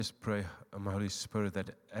Just pray, Holy Spirit,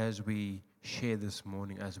 that as we share this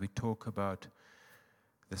morning, as we talk about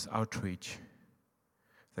this outreach,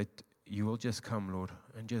 that you will just come, Lord,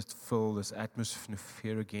 and just fill this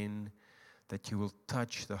atmosphere again, that you will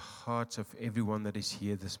touch the hearts of everyone that is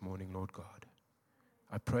here this morning, Lord God.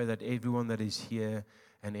 I pray that everyone that is here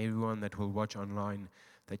and everyone that will watch online,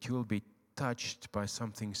 that you will be touched by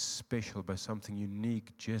something special, by something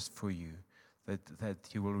unique just for you. That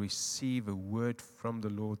you will receive a word from the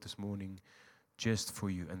Lord this morning just for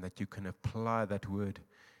you, and that you can apply that word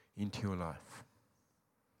into your life.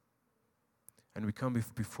 And we come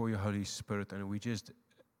before you, Holy Spirit, and we just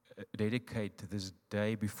dedicate this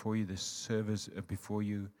day before you, this service before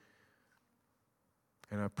you.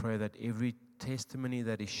 And I pray that every testimony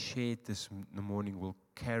that is shared this morning will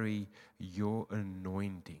carry your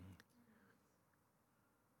anointing.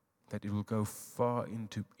 That it will go far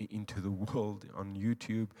into the world on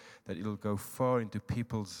YouTube, that it will go far into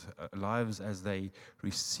people's lives as they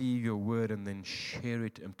receive your word and then share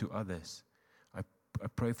it to others. I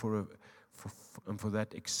pray for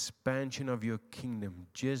that expansion of your kingdom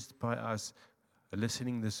just by us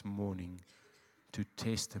listening this morning to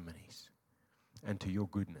testimonies and to your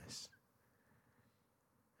goodness.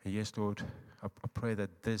 And yes, Lord, I pray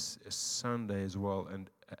that this Sunday as well, and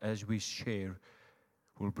as we share,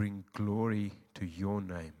 will bring glory to your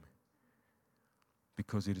name,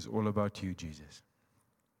 because it is all about you, Jesus.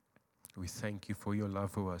 We thank you for your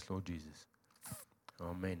love for us, Lord Jesus.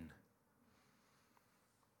 Amen.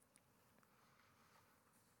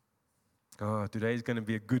 Oh, today is going to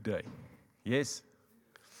be a good day. Yes?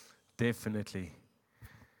 Definitely.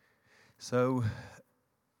 So,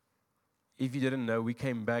 if you didn't know, we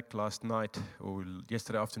came back last night or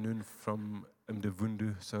yesterday afternoon from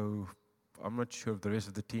Mdavundu. So, I'm not sure of the rest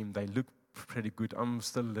of the team. They look pretty good. I'm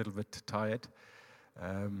still a little bit tired.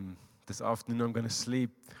 This afternoon I'm going to sleep.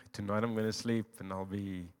 Tonight I'm going to sleep, and I'll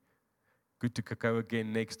be good to go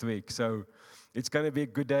again next week. So it's going to be a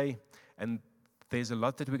good day, and there's a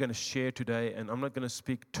lot that we're going to share today, and I'm not going to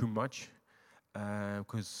speak too much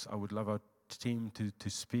because I would love our team to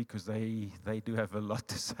speak, because they do have a lot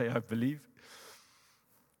to say, I believe.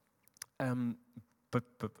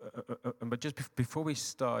 But just before we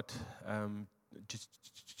start,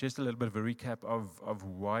 just a little bit of a recap of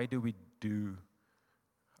why do we do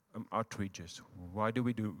outreaches? Why do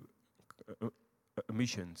we do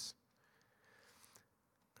missions?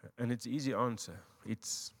 And it's an easy answer.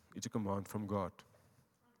 It's a command from God.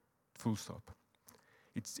 Full stop.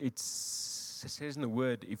 It says in the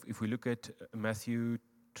Word, if we look at Matthew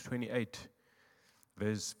 28,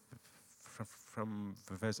 from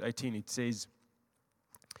verse 18, it says,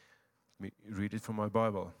 let me read it from my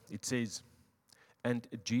Bible. It says, "And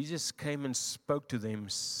Jesus came and spoke to them,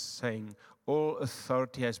 saying, 'All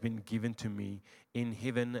authority has been given to me in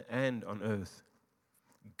heaven and on earth.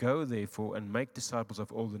 Go therefore and make disciples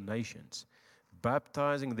of all the nations,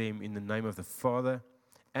 baptizing them in the name of the Father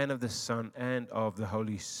and of the Son and of the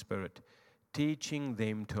Holy Spirit, teaching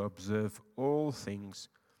them to observe all things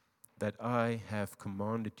that I have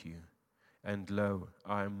commanded you. And lo,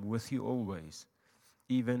 I am with you always,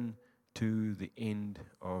 even to the end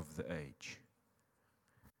of the age.'"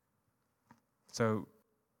 So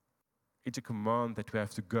it's a command that we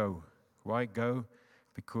have to go. Why go?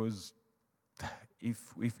 Because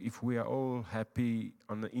if we are all happy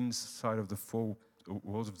on the inside of the four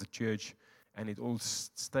walls of the church and it all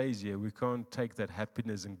stays here, we can't take that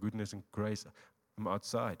happiness and goodness and grace from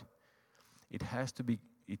outside. It has to be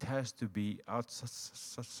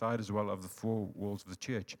outside as well of the four walls of the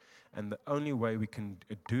church. And the only way we can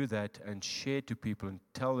do that and share to people and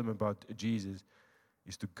tell them about Jesus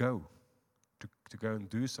is to go. To go and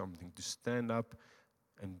do something, to stand up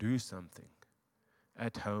and do something.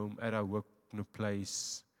 At home, at our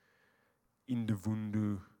workplace, in the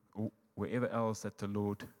Vundu, or wherever else that the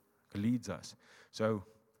Lord leads us. So,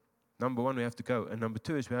 number one, we have to go. And number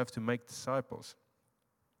two is we have to make disciples.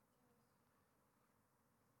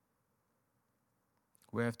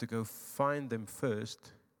 We have to go find them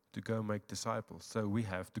first to go make disciples. So we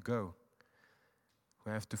have to go.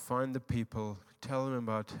 We have to find the people, tell them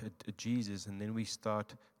about Jesus, and then we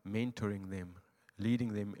start mentoring them,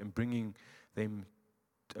 leading them, and bringing them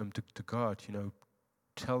to God.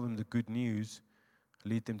 Tell them the good news,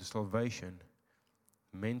 lead them to salvation,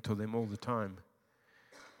 mentor them all the time.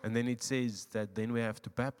 And then it says that then we have to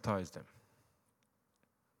baptize them.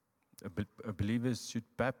 Believers should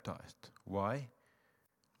be baptized. Why?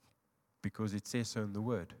 Because it says so in the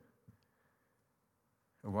Word.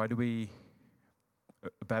 Why do we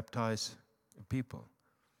baptize people?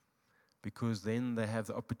 Because then they have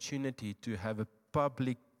the opportunity to have a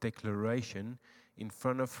public declaration in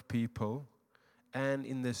front of people and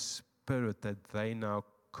in the spirit that they now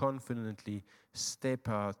confidently step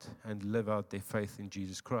out and live out their faith in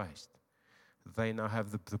Jesus Christ. They now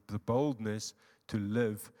have the boldness to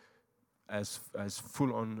live as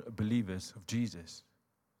full-on believers of Jesus.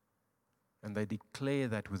 And they declare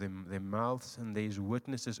that with their mouths, and there's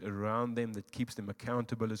witnesses around them that keeps them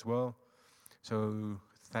accountable as well. So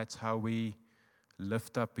that's how we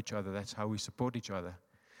lift up each other. That's how we support each other.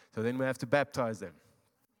 So then we have to baptize them.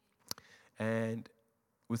 And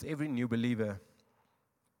with every new believer,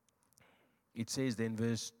 it says then,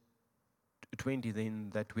 verse 20, then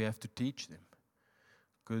that we have to teach them.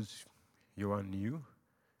 Because you are new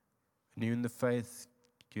in the faith,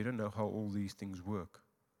 you don't know how all these things work.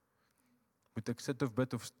 Moet ek sit of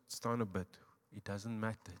bid of staan of bid? It doesn't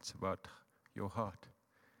matter. It's about your heart.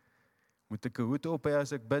 Moet ek 'n hoed op hê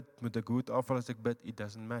as ek bid? Moet ek 'n hoed afval as ek bid? It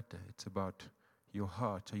doesn't matter. It's about your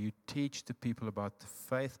heart. So you teach the people about the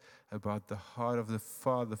faith, about the heart of the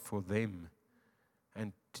Father for them,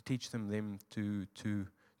 and to teach them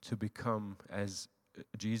to become as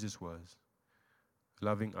Jesus was,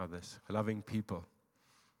 loving others, loving people.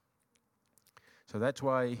 So that's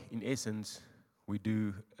why, in essence, we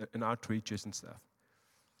do an outreaches and stuff,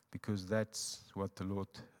 because that's what the Lord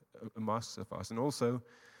asks of us. And also,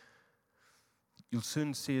 you'll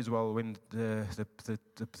soon see as well when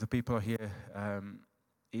the people are here,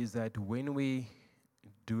 is that when we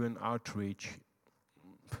do an outreach,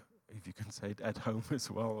 if you can say it at home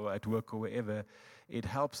as well, or at work or wherever, it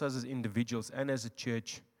helps us as individuals and as a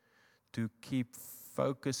church to keep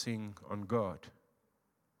focusing on God.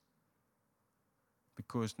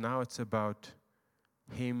 Because now it's about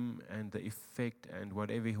Him and the effect and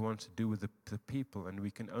whatever He wants to do with the people. And we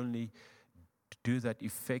can only do that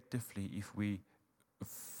effectively if we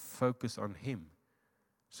focus on Him,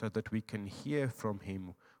 so that we can hear from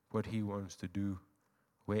Him what He wants to do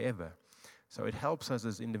wherever. So it helps us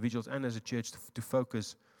as individuals and as a church to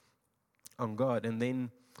focus on God. And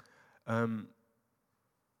then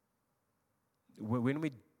when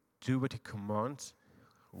we do what He commands,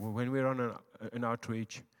 when we're on an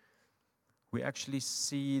outreach, we actually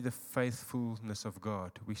see the faithfulness of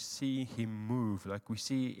God. We see Him move. Like we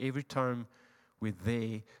see every time we're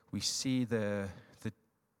there, we see the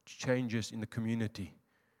changes in the community.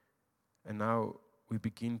 And now we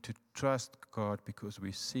begin to trust God because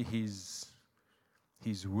we see His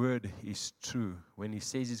word is true. When He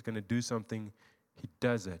says He's going to do something, He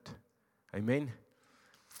does it. Amen?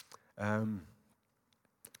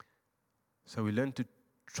 So we learn to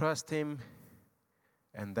trust Him,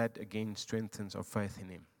 and that again strengthens our faith in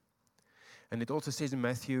Him. And it also says in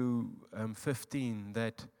Matthew 15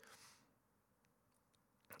 that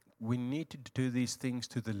we need to do these things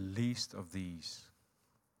to the least of these.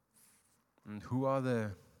 And who are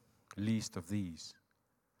the least of these?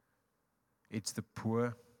 It's the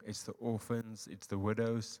poor, it's the orphans, it's the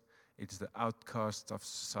widows, it's the outcasts of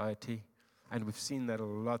society. And we've seen that a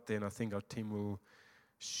lot there, and I think our team will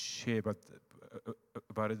share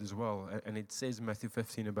about it as well. And it says in Matthew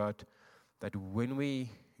 15 about that when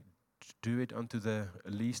we do it unto the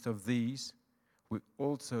least of these, we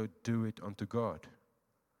also do it unto God.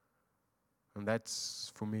 And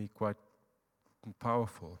that's, for me, quite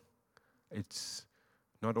powerful. It's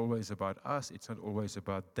not always about us. It's not always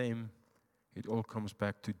about them. It all comes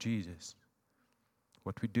back to Jesus.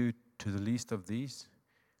 What we do to the least of these,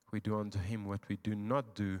 we do unto Him. What we do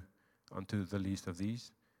not do unto the least of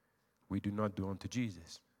these, we do not do unto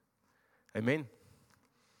Jesus. Amen?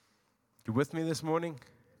 You with me this morning?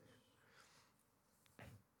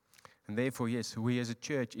 And therefore, yes, we as a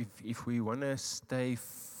church, if we want to stay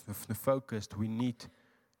focused, we need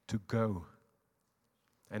to go.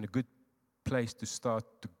 And a good place to start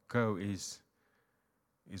to go is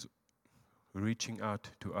reaching out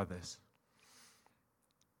to others.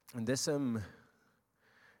 And this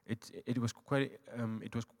it was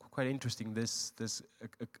quite interesting. This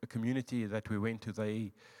a community that we went to,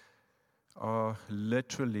 they are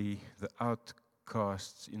literally the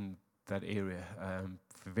outcasts in that area.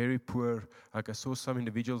 Very poor. Like I saw some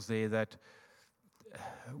individuals there that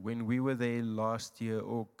when we were there last year,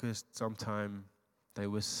 August sometime, they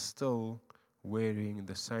were still wearing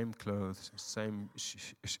the same clothes, same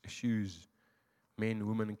shoes, men,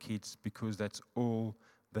 women, and kids, because that's all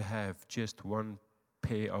they have, just one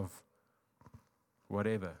pair of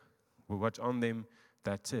whatever. What's on them,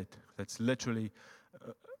 that's it. That's literally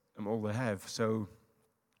all they have. So,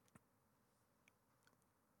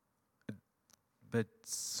 but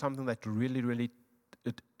something that really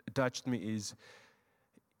touched me is,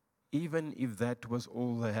 even if that was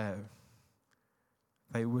all they have,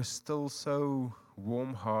 they were still so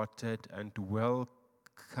warm-hearted and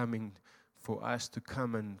welcoming for us to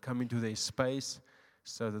come into their space,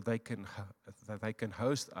 so that they can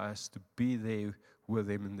host us to be there with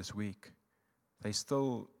them in this week. They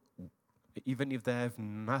still, even if they have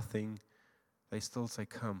nothing, they still say,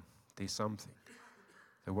 "Come, there's something."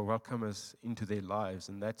 They will welcome us into their lives,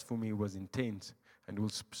 and that for me was intense. And we'll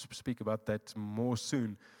speak about that more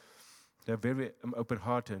soon. They're very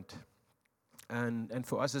open-hearted, and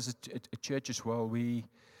for us as a church as well,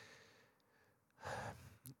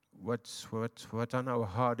 what's on our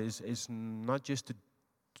heart is not just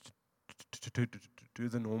to do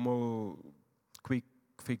the normal quick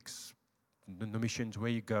fix, the missions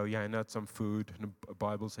where you go, hand out some food, and a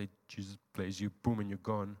Bible say Jesus bless you, boom, and you're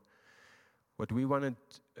gone. What we want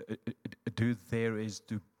to do there is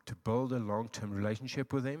to build a long-term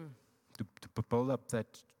relationship with them, to build up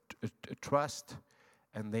that trust,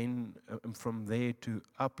 and then from there to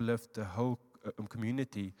uplift the whole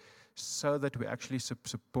community, so that we actually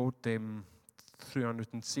support them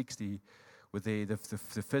 360 with the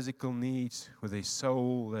physical needs, with their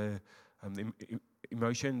soul, the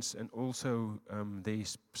emotions, and also their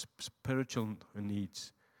spiritual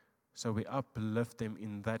needs. So we uplift them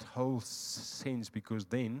in that whole sense, because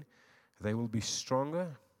then they will be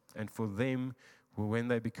stronger, and for them, when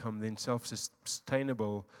they become then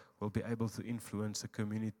self-sustainable, will be able to influence the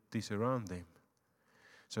communities around them.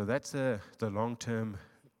 So that's the long-term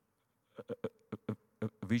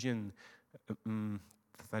vision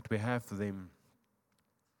that we have for them.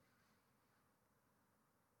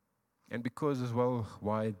 And because as well,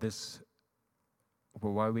 why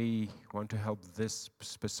we want to help this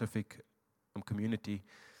specific community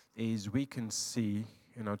is we can see,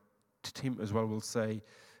 and our team as well will say,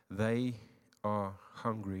 they are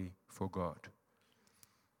hungry for God.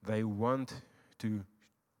 They want to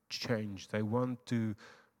change. They want to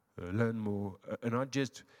learn more, and not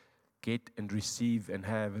just get and receive and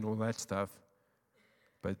have and all that stuff,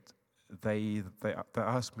 but they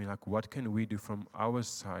ask me, like, what can we do from our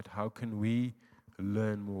side? How can we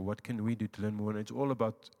learn more? What can we do to learn more? And it's all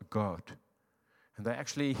about God. And they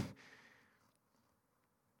actually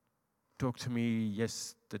talked to me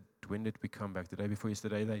when did we come back? The day before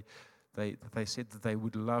yesterday. They said that they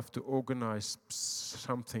would love to organize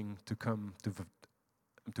something to come to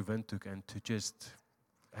Windhoek and to just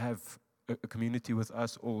have a community with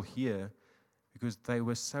us all here, because they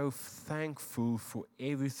were so thankful for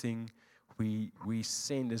everything we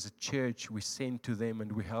send as a church. We send to them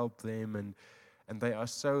and we help them, and they are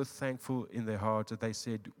so thankful in their heart that they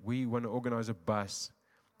said, we want to organize a bus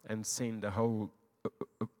and send a whole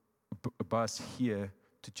a bus here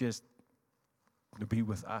to just be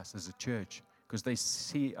with us as a church, because they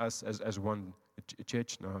see us as one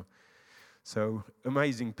church now. So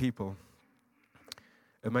amazing people.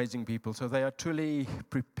 So they are truly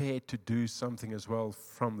prepared to do something as well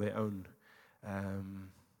from their own.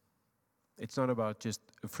 It's not about just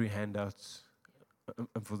free handouts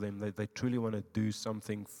for them. They truly want to do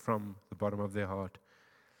something from the bottom of their heart.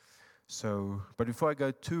 So, but before I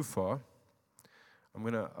go too far, I'm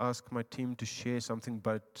going to ask my team to share something,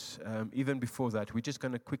 but even before that, we're just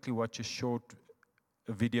going to quickly watch a short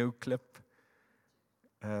video clip.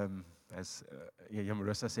 As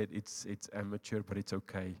Marissa said, it's amateur, but it's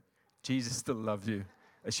okay. Jesus still loves you.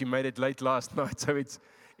 She made it late last night, so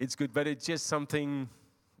it's good, but it's just something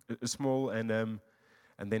small, and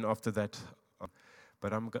then after that,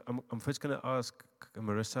 but I'm first going to ask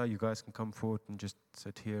Marissa. You guys can come forward and just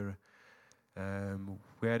sit here.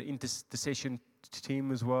 We had intercession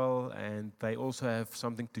team as well, and they also have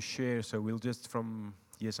something to share, so we'll just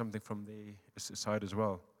hear something from their side as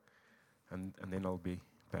well, and then I'll be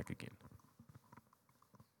back again.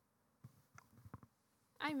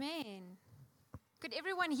 Amen. Could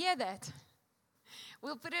everyone hear that?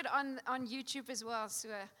 We'll put it on YouTube as well, so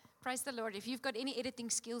praise the Lord. If you've got any editing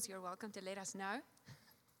skills, you're welcome to let us know.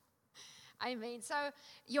 Amen. So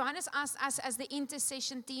Johannes asked us as the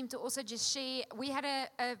intercession team to also just share. We had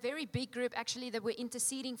a very big group actually that were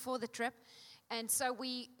interceding for the trip. And so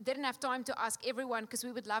we didn't have time to ask everyone, because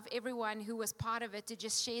we would love everyone who was part of it to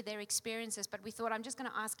just share their experiences. But we thought, I'm just going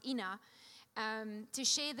to ask Ina to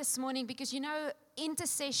share this morning, because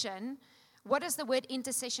intercession, what does the word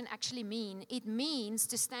intercession actually mean? It means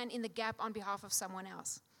to stand in the gap on behalf of someone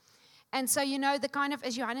else. And so, the kind of,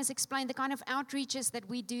 as Johannes explained, the kind of outreaches that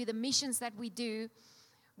we do, the missions that we do,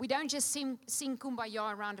 we don't just sing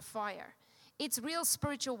kumbaya around a fire. It's real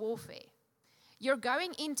spiritual warfare. You're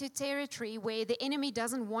going into territory where the enemy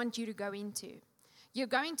doesn't want you to go into. You're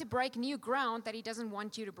going to break new ground that he doesn't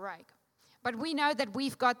want you to break. But we know that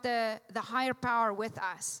we've got the higher power with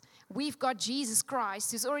us. We've got Jesus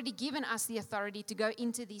Christ who's already given us the authority to go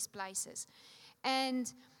into these places.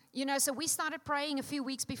 And, so we started praying a few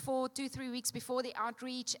weeks before, 2-3 weeks before the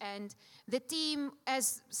outreach. And the team,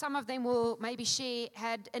 as some of them will maybe share,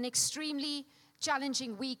 had an extremely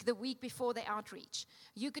challenging week the week before the outreach.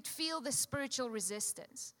 You could feel the spiritual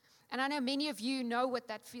resistance. And I know many of you know what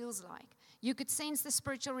that feels like. You could sense the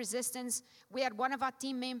spiritual resistance. We had one of our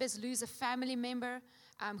team members lose a family member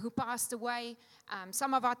who passed away.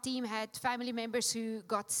 Some of our team had family members who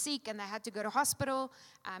got sick and they had to go to hospital.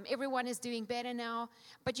 Everyone is doing better now.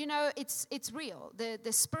 But it's real.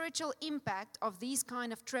 The spiritual impact of these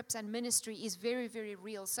kind of trips and ministry is very, very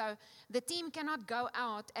real. So the team cannot go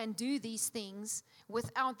out and do these things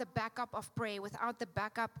without the backup of prayer, without the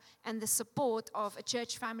backup and the support of a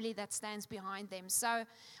church family that stands behind them. So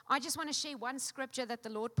I just want to share one scripture that the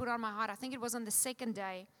Lord put on my heart. I think it was on the second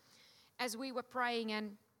day as we were praying,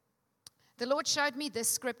 and the Lord showed me this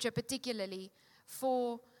scripture particularly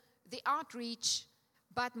for the outreach,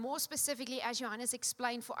 but more specifically, as Johannes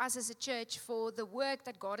explained, for us as a church, for the work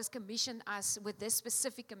that God has commissioned us with this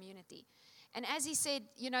specific community. And as he said,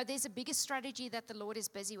 there's a bigger strategy that the Lord is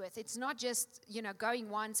busy with. It's not just, going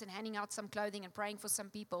once and handing out some clothing and praying for some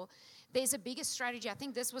people. There's a bigger strategy. I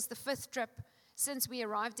think this was the 5th trip since we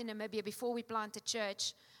arrived in Namibia before we planted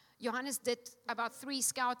church. Johannes did about 3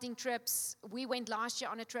 scouting trips. We went last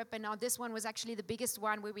year on a trip, and now this one was actually the biggest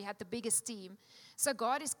one where we had the biggest team. So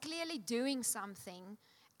God is clearly doing something,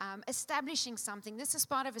 establishing something. This is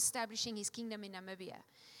part of establishing his kingdom in Namibia.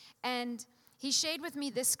 And he shared with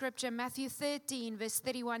me this scripture, Matthew 13, verse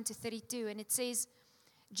 31 to 32, and it says,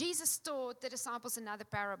 Jesus taught the disciples another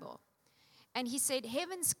parable. And he said,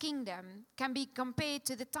 heaven's kingdom can be compared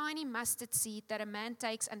to the tiny mustard seed that a man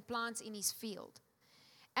takes and plants in his field.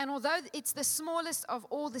 And although it's the smallest of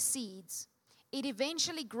all the seeds, it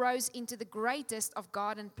eventually grows into the greatest of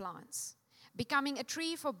garden plants, becoming a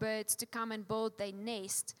tree for birds to come and build their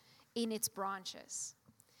nest in its branches.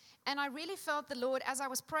 And I really felt the Lord, as I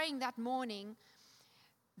was praying that morning,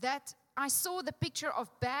 that I saw the picture of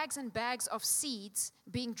bags and bags of seeds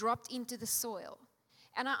being dropped into the soil.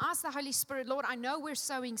 And I asked the Holy Spirit, Lord, I know we're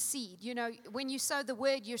sowing seed. When you sow the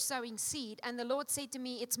word, you're sowing seed. And the Lord said to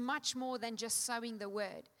me, it's much more than just sowing the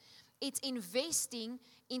word. It's investing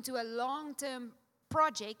into a long-term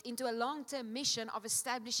project, into a long-term mission of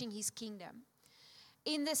establishing his kingdom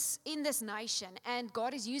in this nation. And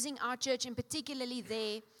God is using our church, and particularly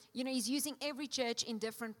there, he's using every church in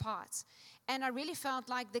different parts. And I really felt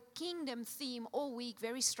like the kingdom theme all week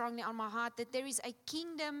very strongly on my heart, that there is a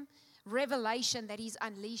kingdom revelation that he's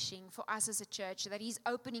unleashing for us as a church, that he's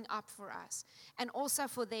opening up for us. And also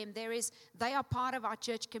for them, they are part of our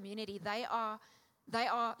church community. They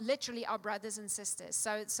are literally our brothers and sisters.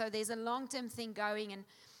 So there's a long-term thing going.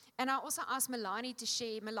 And I also asked Melanie to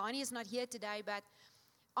share. Melanie is not here today, but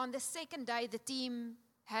on the second day, the team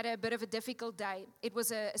had a bit of a difficult day. It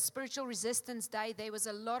was a spiritual resistance day. There was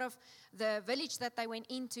a lot of, the village that they went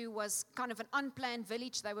into was kind of an unplanned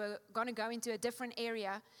village. They were going to go into a different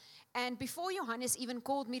area. And before Johannes even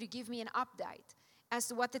called me to give me an update as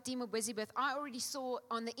to what the team were busy with, I already saw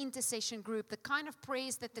on the intercession group the kind of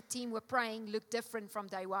prayers that the team were praying looked different from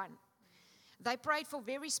day one. They prayed for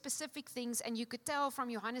very specific things, and you could tell from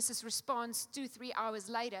Johannes' response 2-3 hours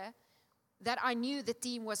later that I knew the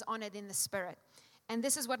team was on it in the spirit. And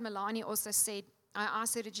this is what Melanie also said. I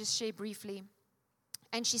asked her to just share briefly.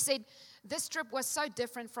 And she said, this trip was so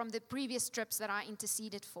different from the previous trips that I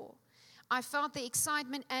interceded for. I felt the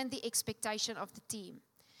excitement and the expectation of the team.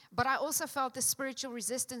 But I also felt the spiritual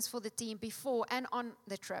resistance for the team before and on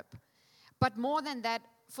the trip. But more than that,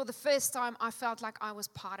 for the first time, I felt like I was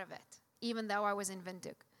part of it, even though I was in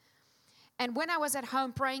Windhoek. And when I was at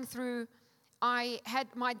home praying through, I had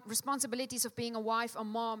my responsibilities of being a wife, a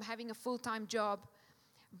mom, having a full-time job.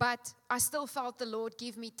 But I still felt the Lord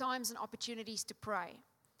give me times and opportunities to pray.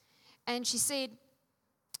 And she said,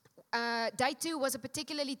 day 2 was a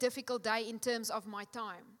particularly difficult day in terms of my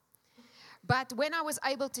time. But when I was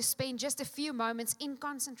able to spend just a few moments in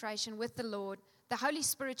concentration with the Lord, the Holy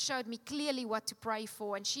Spirit showed me clearly what to pray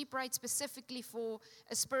for. And she prayed specifically for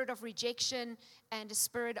a spirit of rejection and a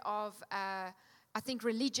spirit of,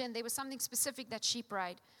 religion. There was something specific that she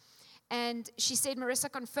prayed. And she said,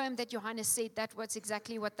 Marissa confirmed that Johannes said that was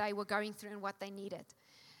exactly what they were going through and what they needed.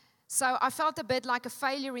 So I felt a bit like a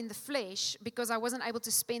failure in the flesh because I wasn't able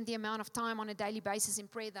to spend the amount of time on a daily basis in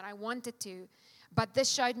prayer that I wanted to. But this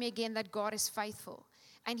showed me again that God is faithful.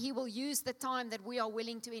 And he will use the time that we are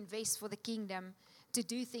willing to invest for the kingdom to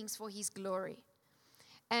do things for his glory.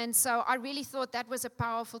 And so I really thought that was a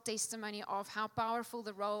powerful testimony of how powerful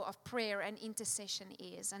the role of prayer and intercession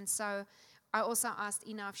is. And so I also asked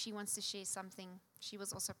Ina if she wants to share something. She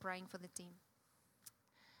was also praying for the team.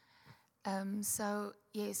 So,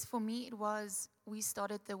 yes, for me it was, we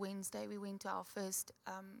started the Wednesday, we went to our first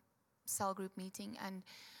cell group meeting, and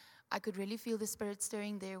I could really feel the Spirit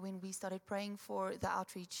stirring there when we started praying for the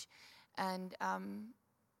outreach. And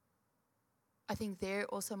I think there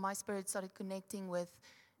also my spirit started connecting with,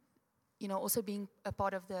 also being a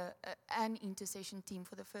part of an intercession team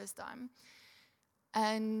for the first time.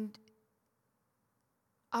 And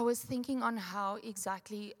I was thinking on how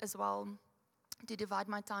exactly as well to divide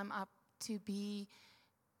my time up, to be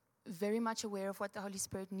very much aware of what the Holy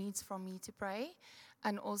Spirit needs from me to pray,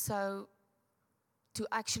 and also to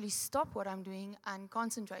actually stop what I'm doing and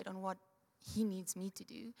concentrate on what He needs me to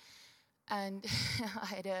do. And I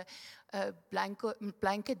had a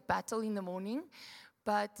blanket battle in the morning,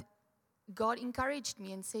 but God encouraged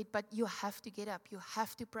me and said, but you have to get up, you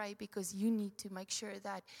have to pray, because you need to make sure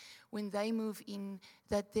that when they move in,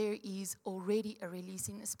 that there is already a release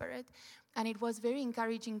in the Spirit. And it was very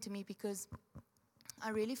encouraging to me, because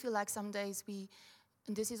I really feel like some days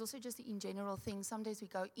and this is also just in general thing, some days we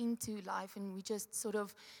go into life and we just sort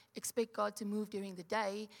of expect God to move during the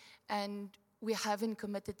day, and we haven't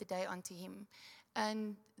committed the day unto Him.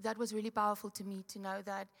 And that was really powerful to me to know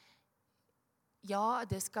that, ja,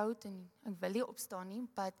 dis koud en ek wil nie opstaan nie,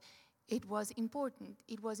 but it was important.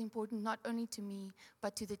 It was important not only to me,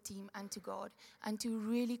 but to the team and to God, and to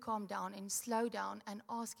really calm down and slow down and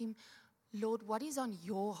ask Him, Lord, what is on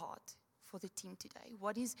your heart for the team today?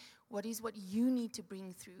 What is what you need to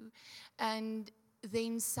bring through? And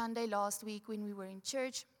then Sunday last week when we were in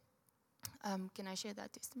church, can I share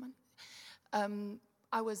that testimony?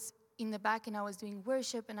 I was in the back and I was doing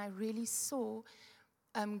worship, and I really saw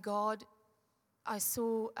God. I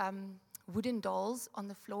saw wooden dolls on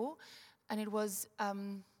the floor, and it was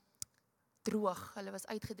droog. Hulle was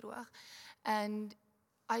uitgedroog. And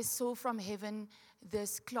I saw from heaven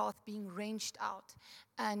this cloth being wrenched out,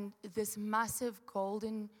 and this massive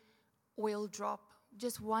golden oil drop,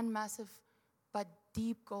 just one massive but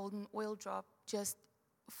deep golden oil drop, just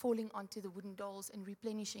falling onto the wooden dolls and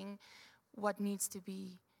replenishing what needs to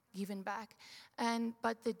be given back.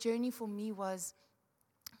 But the journey for me was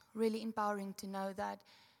really empowering to know that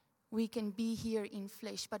we can be here in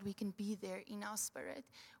flesh, but we can be there in our spirit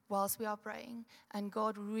whilst we are praying. And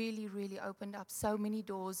God really, really opened up so many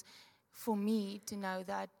doors for me to know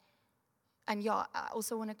that. And yeah, I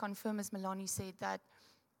also want to confirm, as Melanie said, that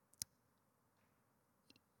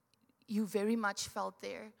you very much felt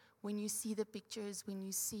there when you see the pictures, when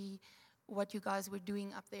you see what you guys were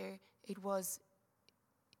doing up there. It was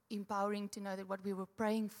empowering to know that what we were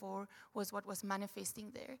praying for was what was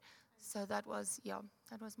manifesting there. So that was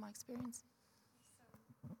my experience.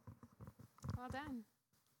 Well done.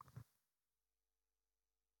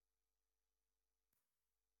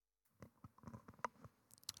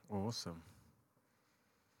 Awesome.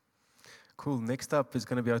 Cool. Next up is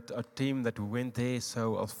going to be our team that went there.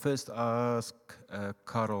 So I'll first ask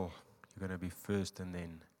Carol. You're going to be first, and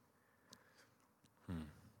then.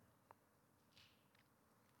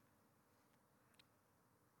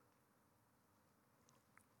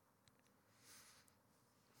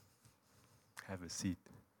 Have a seat.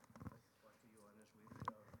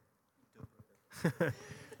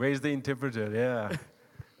 Where's the interpreter? Yeah.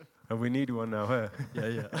 Oh, we need one now, huh?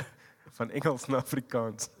 Yeah. Van Engels naar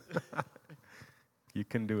Afrikaans. You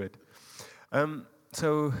can do it.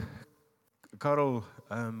 So, Carol,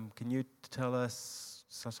 can you tell us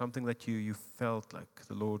something that you felt like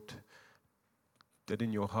the Lord did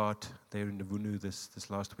in your heart there in the Wunu this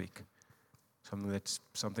last week?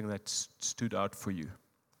 Something that stood out for you.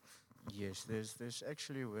 Yes, there's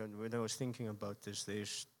actually, when I was thinking about this,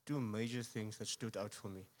 there's two major things that stood out for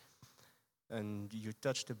me. And you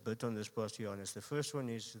touched a bit on this, Pastor Johannes. The first one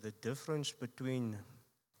is the difference between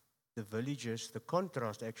the villages, the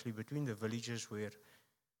contrast actually between the villages where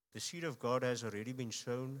the seed of God has already been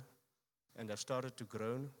sown and have started to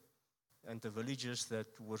grow, and the villages that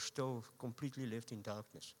were still completely left in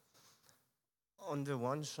darkness. On the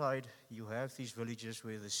one side, you have these villages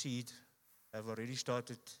where the seed have already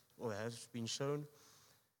started or has been sown.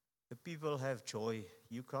 The people have joy.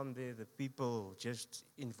 You come there, the people just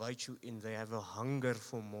invite you in. They have a hunger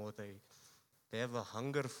for more. They have a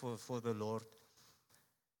hunger for the Lord.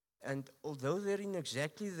 And although they're in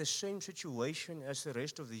exactly the same situation as the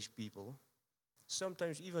rest of these people,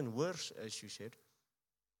 sometimes even worse, as you said,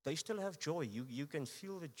 they still have joy. You can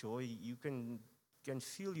feel the joy. You can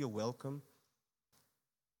feel your welcome.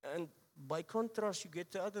 And by contrast, you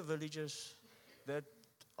get the other villages that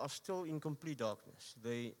are still in complete darkness.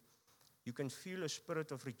 You can feel a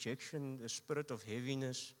spirit of rejection, a spirit of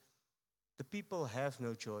heaviness. The people have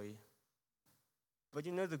no joy. But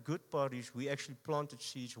the good part is we actually planted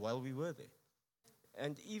seeds while we were there.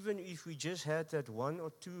 And even if we just had that one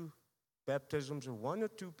or two baptisms of one or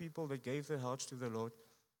two people that gave their hearts to the Lord,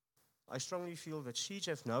 I strongly feel that seeds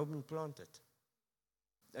have now been planted.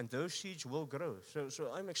 And those seeds will grow.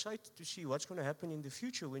 So I'm excited to see what's going to happen in the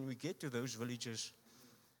future when we get to those villages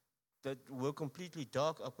that were completely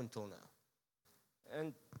dark up until now.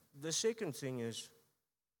 And the second thing is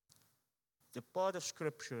the part of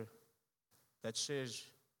Scripture that says,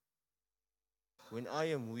 when I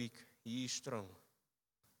am weak, He is strong.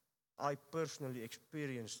 I personally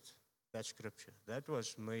experienced that Scripture. That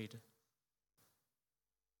was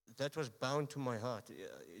bound to my heart.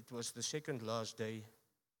 It was the second last day.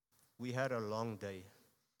 We had a long day.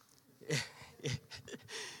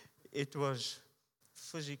 It was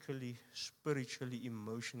physically, spiritually,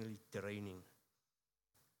 emotionally draining.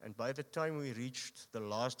 And by the time we reached the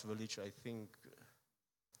last village, I think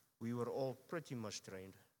we were all pretty much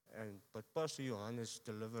drained. But Pastor Johannes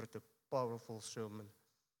delivered a powerful sermon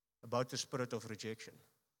about the spirit of rejection.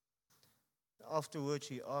 Afterwards,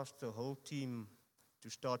 he asked the whole team to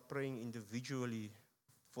start praying individually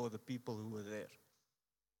for the people who were there.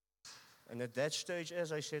 And at that stage,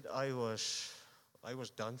 as I said, I was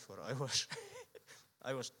done for.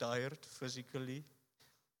 I was tired physically.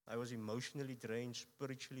 I was emotionally drained,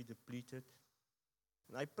 spiritually depleted.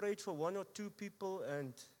 And I prayed for one or two people,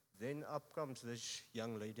 and then up comes this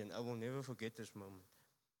young lady, and I will never forget this moment.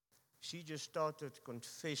 She just started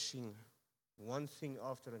confessing one thing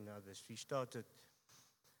after another. She started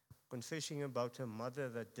confessing about her mother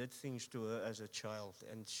that did things to her as a child,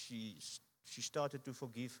 and she started to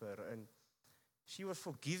forgive her. And she was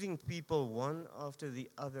forgiving people one after the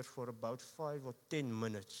other for about 5 or 10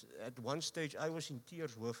 minutes. At one stage, I was in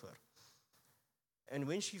tears with her. And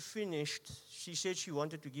when she finished, she said she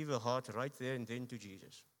wanted to give her heart right there and then to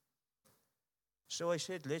Jesus. So I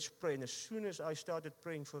said, let's pray. And as soon as I started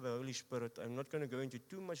praying for the Holy Spirit, I'm not going to go into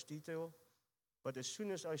too much detail, but as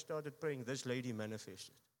soon as I started praying, this lady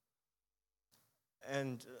manifested.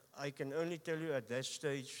 And I can only tell you at that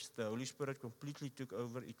stage, the Holy Spirit completely took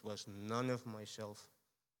over. It was none of myself.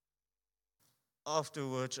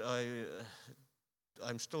 Afterwards,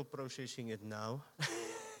 I'm still processing it now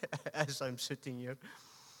as I'm sitting here.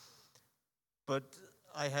 But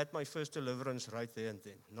I had my first deliverance right there and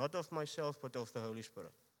then. Not of myself, but of the Holy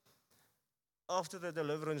Spirit. After the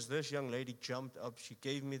deliverance, this young lady jumped up. She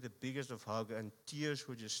gave me the biggest of hugs, and tears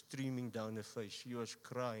were just streaming down her face. She was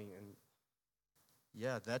crying, and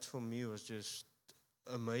yeah, that for me was just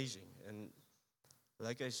amazing. And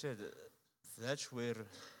like I said, that's where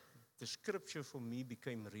the Scripture for me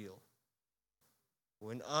became real.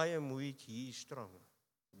 When I am weak, He is strong.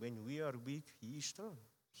 When we are weak, He is strong.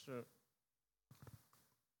 So,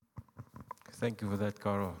 thank you for that,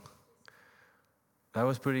 Carl. That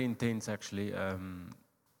was pretty intense, actually.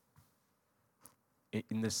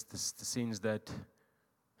 In the sense that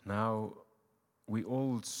now we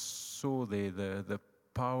all saw there the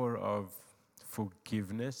power of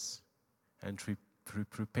forgiveness and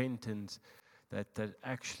repentance that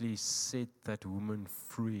actually set that woman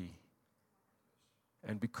free.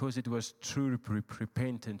 And because it was true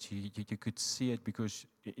repentance, you could see it, because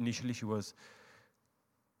initially she was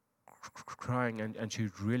crying and she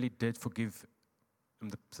really did forgive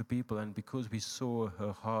the people. And because we saw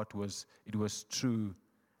her heart was true,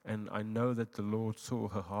 and I know that the Lord saw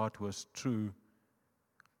her heart was true,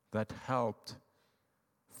 that helped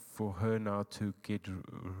for her now to get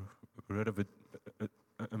rid of a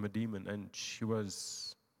demon, and she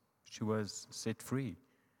was set free.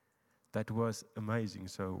 That was amazing.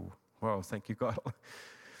 So, wow, thank you, God.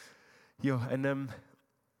 Yeah, and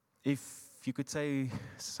if you could say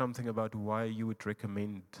something about why you would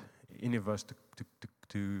recommend any of us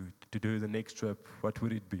to do the next trip, what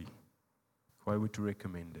would it be? Why would you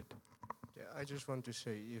recommend it? yeah, I just want to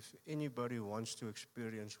say, if anybody wants to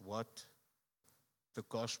experience what the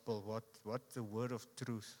gospel, what the word of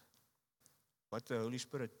truth, what the Holy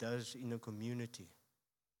Spirit does in a community,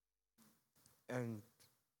 and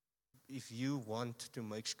if you want to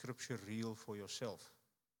make Scripture real for yourself,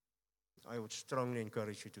 I would strongly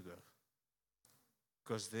encourage you to go.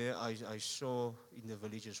 Because there I saw in the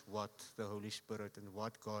villages what the Holy Spirit and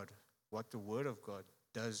what the Word of God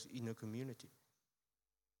does in a community.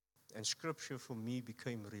 And Scripture for me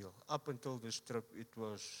became real. Up until this trip,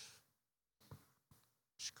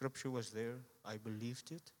 Scripture was there. I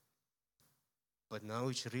believed it. But now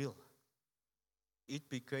it's real. It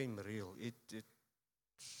became real.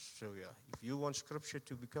 So yeah, if you want Scripture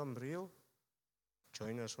to become real,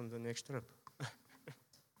 join us on the next trip.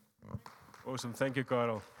 Awesome. Thank you,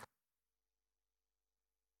 Carl.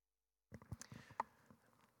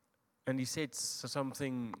 And he said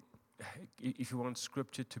something, if you want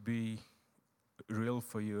Scripture to be real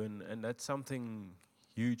for you, and that's something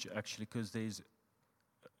huge, actually, because there's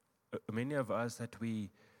many of us that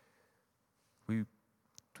we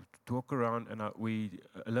walk around and we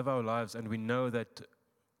live our lives, and we know that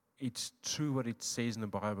it's true what it says in the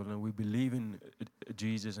Bible, and we believe in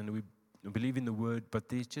Jesus, and we believe in the Word, but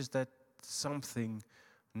there's just that something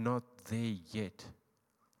not there yet.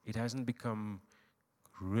 It hasn't become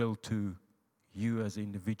real to you as an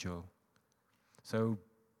individual. So,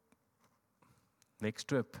 next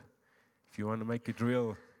trip, if you want to make it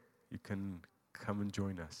real, you can come and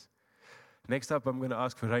join us. Next up, I'm going to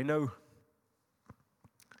ask for Reino.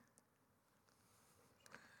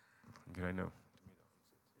 Reino.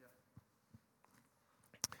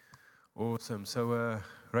 Awesome. So,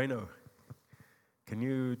 Reino, can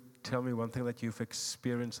you tell me one thing that you've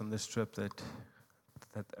experienced on this trip that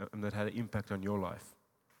had an impact on your life?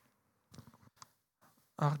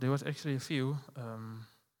 There was actually a few.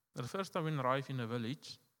 The first time we arrived in a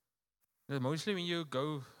village, mostly when you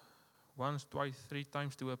go once, twice, 3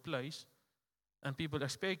 times to a place, and people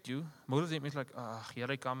expect you, most of them is like, here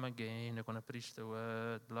I come again, they're going to preach the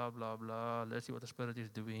word, blah, blah, blah, let's see what the Spirit is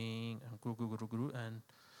doing, and gru.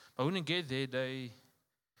 But when you get there, the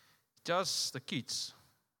kids,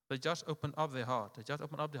 they just open up their heart. They just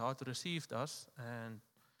open up their heart to receive us, and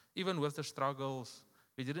even with the struggles,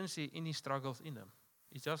 we didn't see any struggles in them.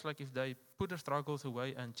 It's just like if they put the struggles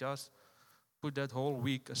away and just put that whole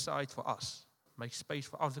week aside for us, make space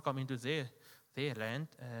for us to come into their land,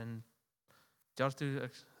 and just to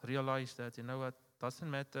realize that, you know what,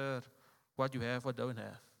 doesn't matter what you have or don't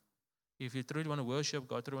have. If you truly want to worship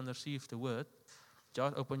God, truly want to receive the word,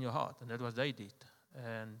 just open your heart. And that's what they did.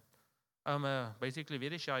 And I'm basically a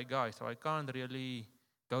very shy guy, so I can't really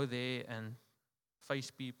go there and face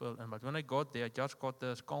people. But when I got there, I just got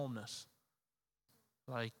this calmness.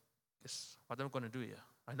 Like, what am I going to do here?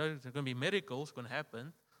 I know there's going to be miracles going to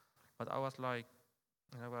happen, but I was like,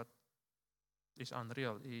 you know what, it's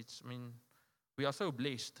unreal. We are so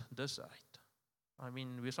blessed this side.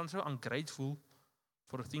 We're sometimes so ungrateful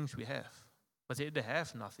for the things we have. But they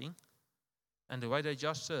have nothing. And the way they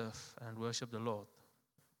just serve and worship the Lord,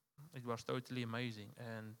 it was totally amazing.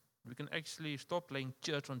 And we can actually stop playing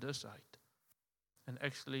church on this side and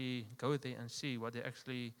actually go there and see what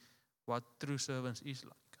true servants is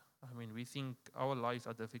like. We think our lives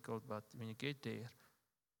are difficult, but when you get there,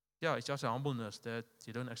 it's just a humbleness that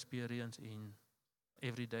you don't experience in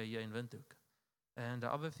every day here in Windhoek. And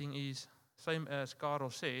the other thing is, same as Carl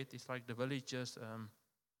said, it's like the villages.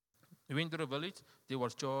 We went to the village, there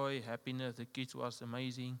was joy, happiness, the kids was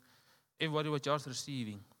amazing. Everybody was just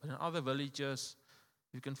receiving. But in other villages,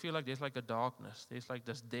 you can feel like there's like a darkness. There's like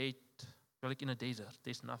this dead, you're like in a desert,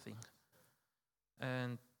 there's nothing.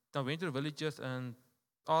 And I went to the villages and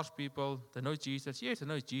asked people, they know Jesus? Yes, they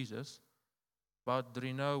know Jesus. But do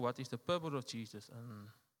you know what is the purpose of Jesus and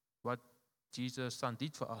what Jesus' Son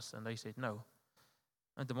did for us? And they said no.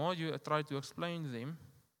 And the more you try to explain to them,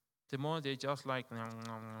 the more they're just like, and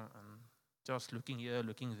just looking here,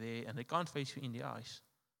 looking there, and they can't face you in the eyes.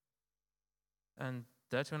 And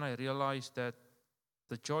that's when I realized that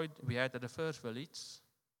the joy we had at the first village,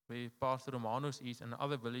 we passed through Romanos East and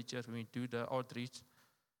other villages, when we do the outreach,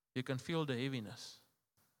 you can feel the heaviness.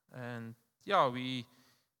 And we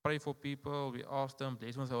pray for people, we ask them,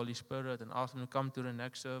 bless them with the Holy Spirit, and ask them to come to the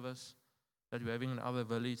next service that we're having in other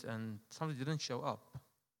village, and some didn't show up.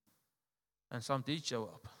 And some did show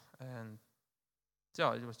up. And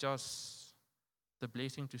it was just the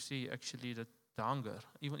blessing to see actually the hunger.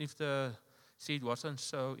 Even if the seed wasn't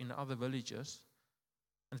sown in other villages,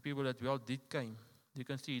 and people that did came, you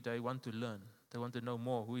can see they want to learn. They want to know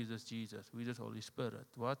more. Who is this Jesus? Who is this Holy Spirit?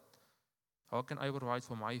 How can I provide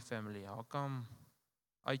for my family? How come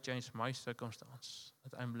I change my circumstance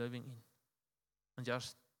that I'm living in? And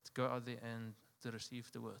just go out there and to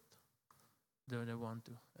receive the word. Do they want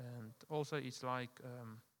to? And also it's like,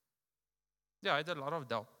 I had a lot of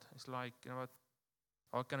doubt. It's like, you know what,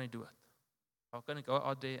 how can I do it? How can I go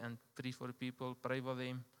out there and preach for the people, pray for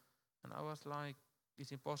them? And I was like,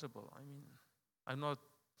 it's impossible. I'm not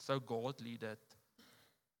so godly that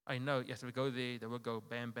I know, yes, we go there, they will go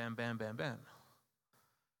bam, bam, bam, bam, bam.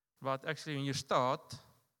 But actually when you start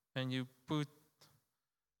and you put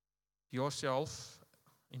yourself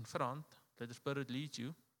in front, let the Spirit lead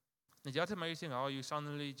you, it's just amazing how you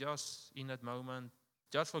suddenly just in that moment,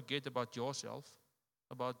 just forget about yourself,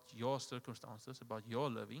 about your circumstances, about your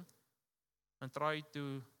living, and try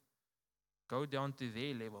to go down to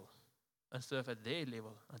their level and serve at their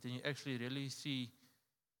level. And then you actually really see,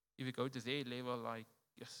 if you go to their level, like,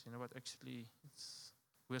 yes, you know what, actually,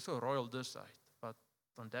 we're so royal this side, but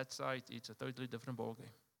on that side, it's a totally different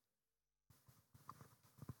ballgame.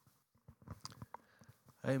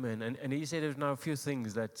 Amen. And he said now a few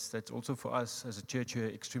things that's also for us as a church here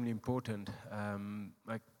extremely important.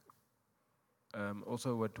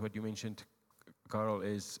 Also what you mentioned, Carl,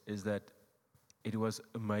 is that it was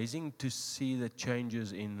amazing to see the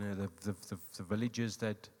changes in the villages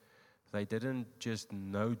that they didn't just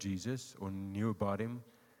know Jesus or knew about him.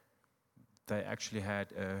 They actually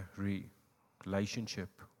had a relationship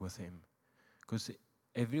with him. Because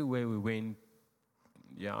everywhere we went,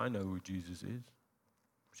 yeah, I know who Jesus is.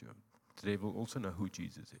 Sure. The devil also know who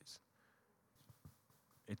Jesus is.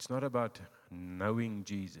 It's not about knowing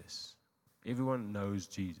Jesus. Everyone knows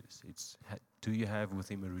Jesus. It's do you have with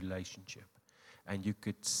him a relationship? And you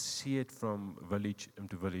could see it from village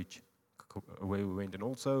to village where we went. And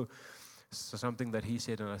also something that he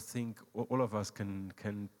said, and I think all of us can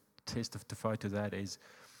testify to that, is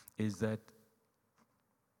that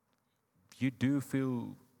you do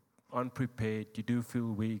feel unprepared, you do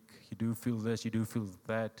feel weak, you do feel this, you do feel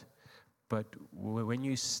that. But when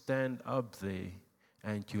you stand up there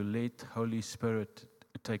and you let Holy Spirit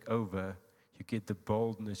take over, you get the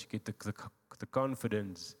boldness, you get the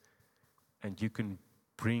confidence, and you can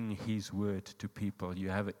bring His word to people. You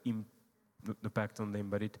have an impact on them,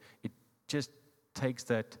 but it just takes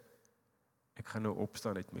that, ek gaan nou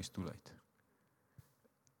opstaan uit my stoel uit.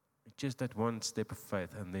 Just that one step of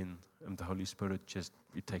faith, and then the Holy Spirit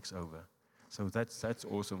it takes over. So that's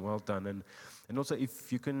awesome. Well done. And also,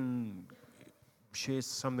 if you can share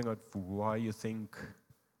something of why you think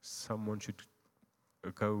someone should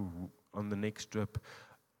go on the next trip.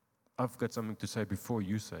 I've got something to say before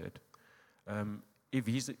you say it. If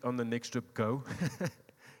he's on the next trip, go.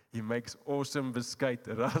 He makes awesome biscuit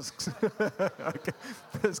rusks. Okay.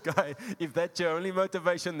 This guy, if that's your only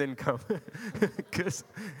motivation, then come. Because,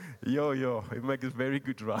 he makes very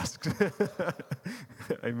good rusks.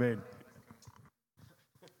 Amen.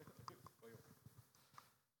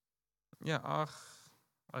 Yeah,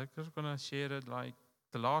 I just going to share it like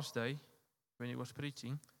the last day when he was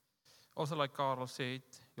preaching. Also, like Carl said,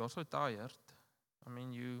 you're so tired. I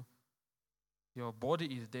mean, your body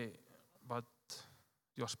is there, but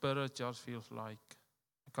your spirit just feels like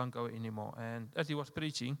you can't go anymore. And as he was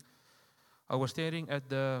preaching, I was staring at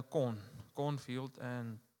the cornfield,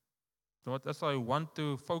 and as I want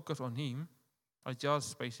to focus on him, I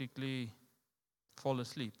just basically fall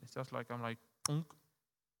asleep. It's just like I'm like,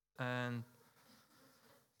 and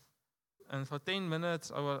for 10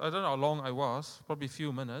 minutes, I don't know how long I was, probably a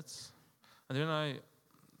few minutes. And then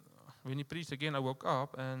when he preached again, I woke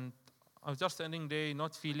up and I was just standing there,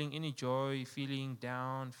 not feeling any joy, feeling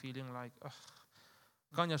down, feeling like,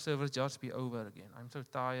 can't your service just be over again? I'm so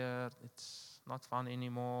tired, it's not fun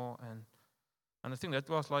anymore. And I think that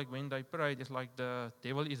was like when they prayed, it's like the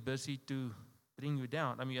devil is busy to bring you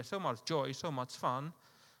down. I mean, you have so much joy, so much fun.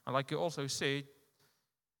 And like you also said,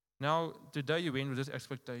 now today you went with this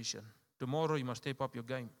expectation. Tomorrow you must step up your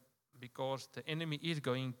game because the enemy is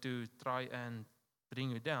going to try and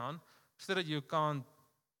bring you down so that you can't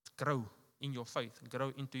grow in your faith,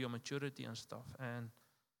 grow into your maturity and stuff. And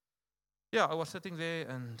yeah, I was sitting there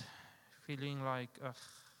and feeling like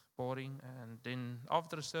boring. And then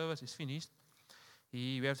after the service is finished,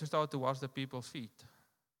 we have to start to wash the people's feet.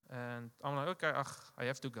 And I'm like, okay, I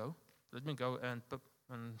have to go. Let me go and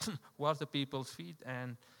wash the people's feet.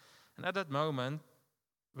 And at that moment,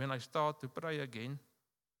 when I start to pray again,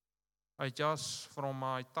 I just, from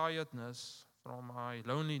my tiredness, from my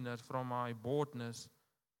loneliness, from my boredness,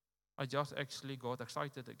 I just actually got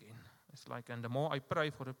excited again. It's like, and the more I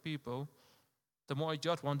pray for the people, the more I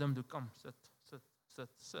just want them to come, sit.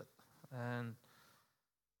 And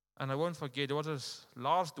I won't forget, there was this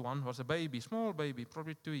last one, was a baby, small baby,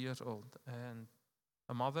 probably 2 years old. And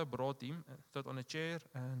a mother brought him and sat on a chair.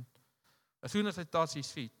 And as soon as I touched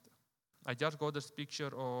his feet, I just got this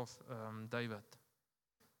picture of David.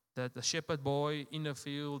 That the shepherd boy in the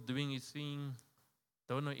field doing his thing,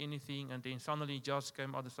 don't know anything, and then suddenly just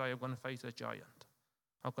came out and said, I'm going to face a giant.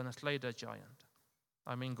 I'm going to slay that giant.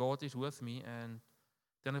 I mean, God is with me. And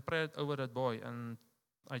then I prayed over that boy, and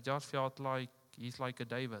I just felt like he's like a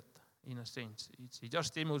David, in a sense. He just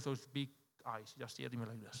stared with those big eyes. He just stared at me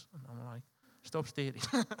like this. And I'm like, stop staring.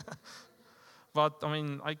 But, I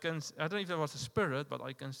mean, I don't know if it was a spirit, but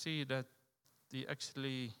I can see that he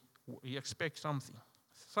expects something.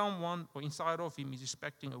 Someone or inside of him is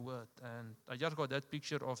expecting a word. And I just got that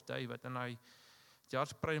picture of David, and I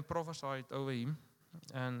just pray and prophesy it over him.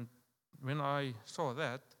 And when I saw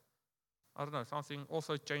that, I don't know, something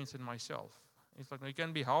also changed in myself. It's like you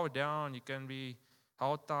can be how down, you can be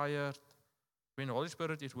how tired. When the Holy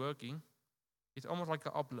Spirit is working, it's almost like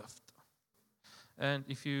an uplift. And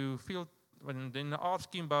if you feel, when then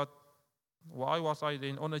asking about why was I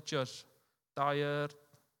then on a church, tired,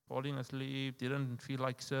 falling asleep, didn't feel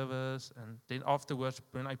like service, and then afterwards,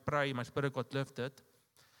 when I pray, my spirit got lifted.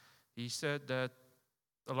 He said that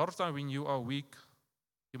a lot of times when you are weak,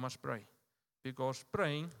 you must pray, because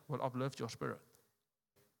praying will uplift your spirit.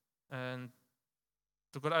 And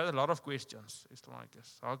because I had a lot of questions. It's like,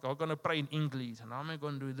 how am I going to pray in English? And how am I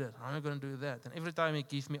going to do this? How am I going to do that? And every time he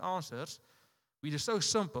gives me answers, which is so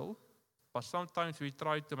simple, but sometimes we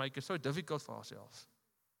try to make it so difficult for ourselves.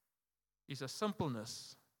 It's a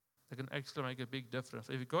simpleness that can actually make a big difference.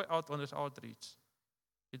 If you go out on this outreach,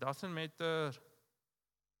 it doesn't matter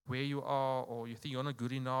where you are, or you think you're not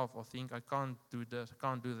good enough, or think, I can't do this, I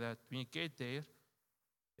can't do that. When you get there,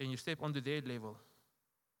 and you step onto their level,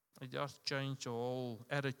 it just changes your whole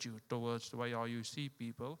attitude towards the way how you see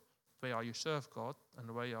people, the way how you serve God, and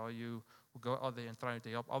the way how you go out there and try to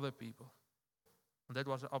help other people. And that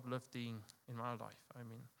was uplifting in my life. I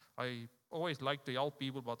mean, I always like to help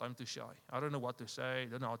people, but I'm too shy. I don't know what to say,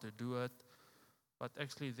 don't know how to do it. But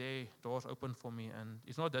actually, there, doors open for me, and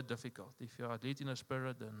it's not that difficult. If you are lead in the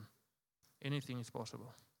Spirit, then anything is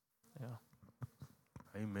possible.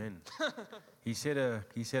 Yeah. Amen. He said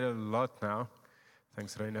a lot now.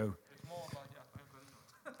 Thanks, Reno.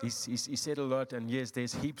 He said a lot, and yes,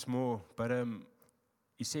 there's heaps more. But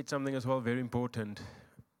he said something as well very important.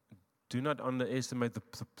 Do not underestimate the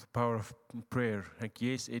power of prayer. Like,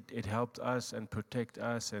 yes, it helped us and protect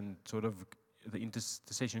us, and sort of the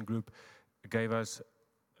intercession group gave us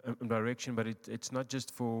a direction, but it's not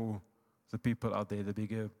just for the people out there, the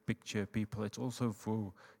bigger picture people. It's also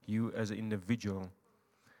for you as an individual.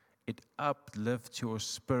 It uplifts your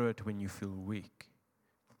spirit when you feel weak.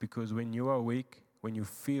 Because when you are weak, when you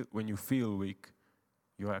feel weak,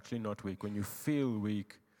 you're actually not weak. When you feel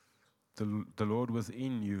weak, the Lord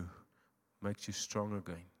within you makes you strong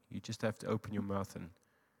again. You just have to open your mouth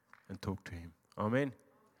and talk to Him. Amen.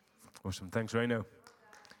 Awesome. Thanks, Reno.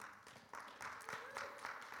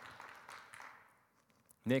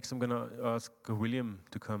 Next, I'm going to ask William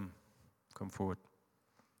to come forward.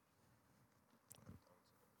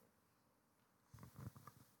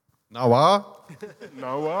 Noah?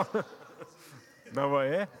 Noah,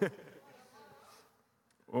 yeah?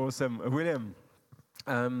 Awesome. William,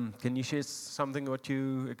 can you share something what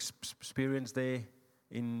you experienced there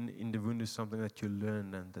in the Wunde, something that you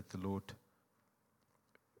learned and that the Lord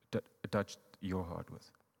touched your heart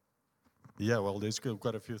with? Yeah, well, there's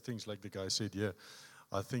quite a few things like the guy said, yeah.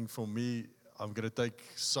 I think for me, I'm going to take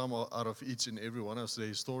some out of each and every one of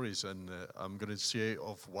their stories, and I'm going to share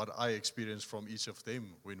of what I experienced from each of them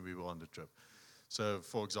when we were on the trip. So,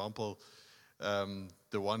 for example,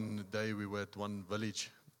 the one day we were at one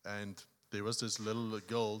village, and there was this little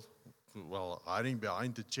girl, hiding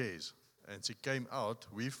behind the chairs, and she came out.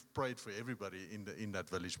 We've prayed for everybody in that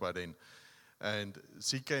village by then, and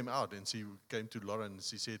she came out, and she came to Lauren, and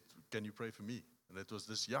she said, "Can you pray for me?" And it was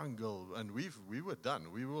this young girl, and we were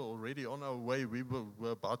done. We were already on our way. We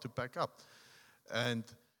were about to pack up. And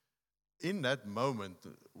in that moment,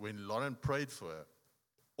 when Lauren prayed for her,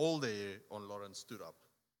 all the hair on Lauren stood up.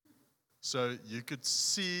 So you could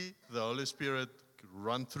see the Holy Spirit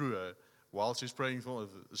run through her while she's praying for her.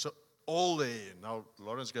 So all the hair, now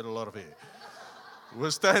Lauren's got a lot of hair,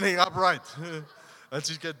 was standing upright. And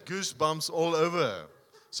she's got goosebumps all over her.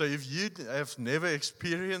 So if you have never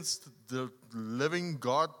experienced the living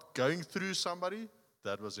God going through somebody,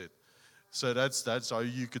 that was it. So that's how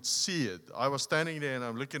you could see it. I was standing there and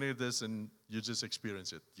I'm looking at this, and you just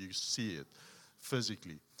experience it. You see it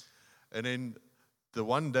physically. And then the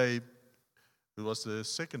one day, it was the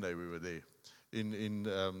second day we were there, in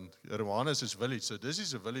Romanus' village. So this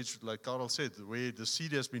is a village, like Carl said, where the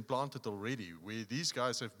seed has been planted already, where these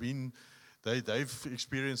guys have been. They've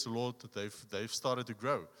experienced the Lord. They've started to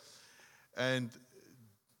grow. And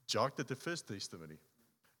Jacques did the first testimony.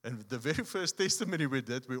 And the very first testimony we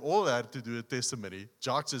did, we all had to do a testimony.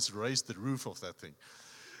 Jacques just raised the roof of that thing.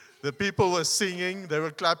 The people were singing, they were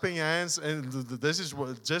clapping hands, and this is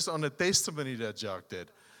just on a testimony that Jacques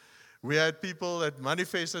did. We had people that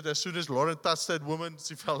manifested as soon as Lauren touched that woman,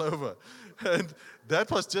 she fell over. And that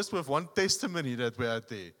was just with one testimony that we had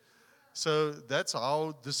there. So that's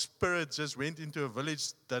how the Spirit just went into a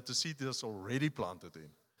village that the seed was already planted in.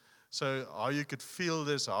 So how you could feel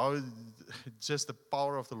this, how just the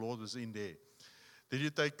power of the Lord was in there. Then you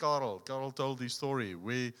take Carl. Carl told his story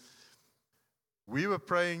where we were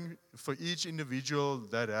praying for each individual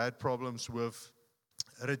that had problems with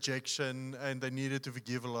rejection and they needed to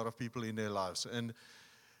forgive a lot of people in their lives. And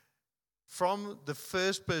from the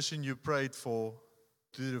first person you prayed for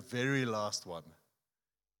to the very last one,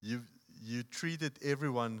 you treated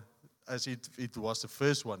everyone as it was the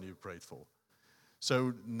first one you prayed for.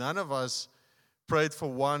 So none of us prayed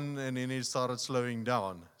for one and then it started slowing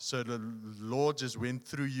down. So the Lord just went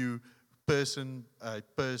through you person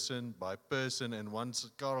by person, and once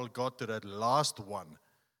Carl got to that last one,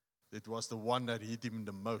 it was the one that hit him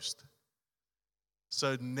the most.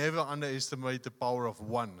 So never underestimate the power of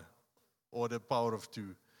one or the power of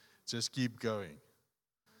two. Just keep going.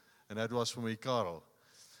 And that was for me, Carl.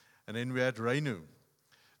 And then we had Reinu,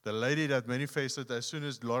 the lady that manifested as soon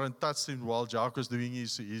as Lauren touched him while Jacques was doing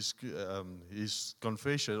his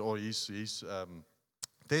confession or his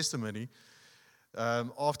testimony.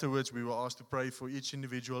 Afterwards, we were asked to pray for each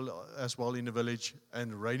individual as well in the village,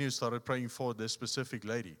 and Reinu started praying for this specific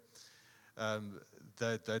lady.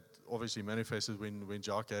 That obviously manifested when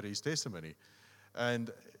Jacques had his testimony.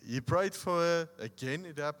 And he prayed for her, again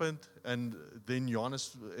it happened, and then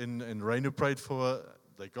Johannes and Reinu prayed for her.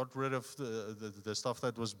 They got rid of the stuff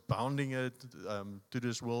that was bounding her to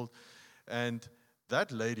this world. And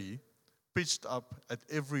that lady pitched up at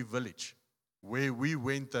every village where we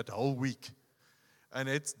went that whole week. And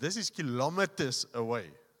this is kilometers away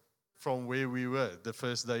from where we were the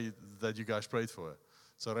first day that you guys prayed for her.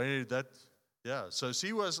 So Reinu, so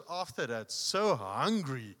she was after that so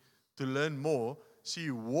hungry to learn more. She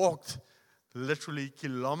walked literally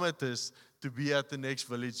kilometers to be at the next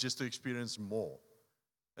village just to experience more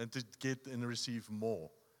and to get and receive more.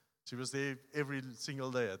 She was there every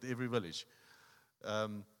single day at every village.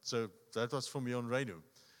 So that was for me on Reinu.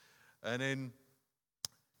 And then,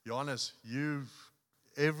 Johannes,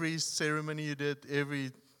 every ceremony you did,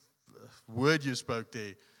 every word you spoke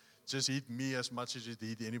there, just hit me as much as it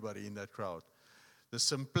hit anybody in that crowd. The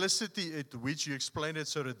simplicity at which you explained it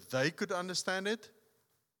so that they could understand it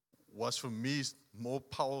was for me more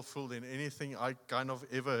powerful than anything I kind of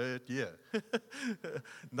ever heard here.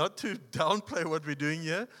 Not to downplay what we're doing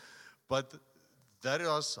here, but that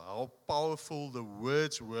was how powerful the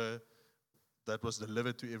words were that was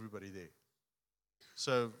delivered to everybody there.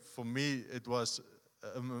 So for me, it was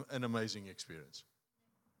an amazing experience.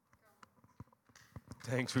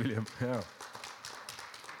 Thanks, William. Yeah.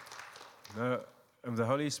 No, the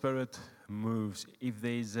Holy Spirit moves.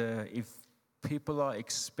 If people are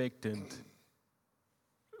expectant,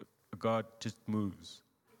 God just moves.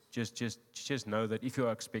 Just know that if you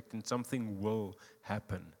are expectant, something will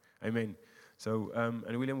happen. Amen. So,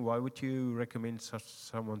 and William, why would you recommend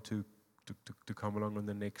someone to come along on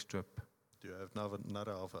the next trip? Do you have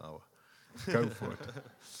another half an hour? Go for it.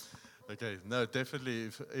 Okay, no, definitely.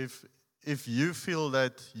 If you feel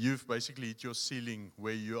that you've basically hit your ceiling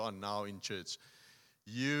where you are now in church,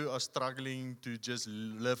 you are struggling to just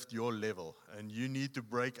lift your level, and you need to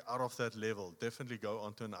break out of that level, definitely go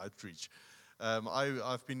onto an outreach.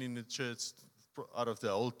 I've been in the church, out of the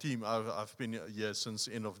whole team, I've been here since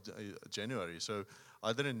end of January, so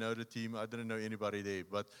I didn't know the team, I didn't know anybody there,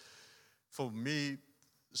 but for me,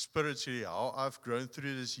 spiritually, how I've grown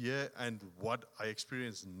through this year and what I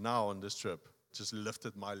experience now on this trip just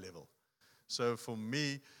lifted my level. So for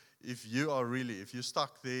me, if you're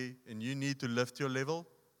stuck there and you need to lift your level,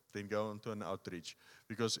 then go on to an outreach.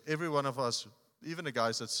 Because every one of us, even the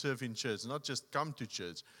guys that serve in church, not just come to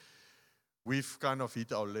church, we've kind of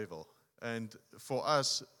hit our level. And for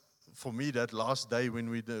us, for me, that last day when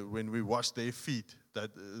we washed their feet,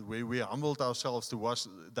 where we humbled ourselves to wash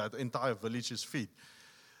that entire village's feet,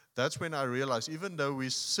 that's when I realized, even though we're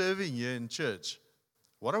serving here in church,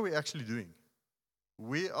 what are we actually doing?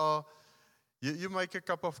 We are, you make a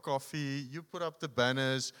cup of coffee, you put up the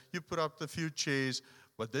banners, you put up the few chairs,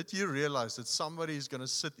 but did you realize that somebody is going to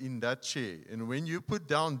sit in that chair? And when you put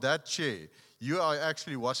down that chair, you are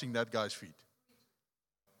actually washing that guy's feet.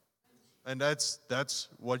 And that's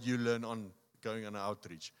what you learn on going on an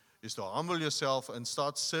outreach, is to humble yourself and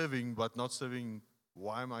start serving, but not serving,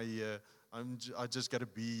 why am I here? I just got to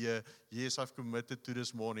be here. Yes, I've committed to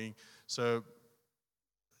this morning, so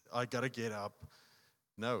I got to get up.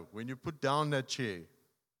 No, when you put down that chair,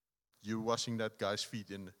 you're washing that guy's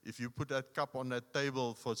feet. And if you put that cup on that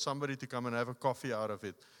table for somebody to come and have a coffee out of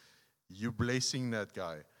it, you're blessing that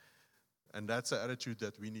guy. And that's the attitude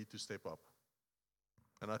that we need to step up.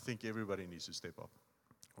 And I think everybody needs to step up.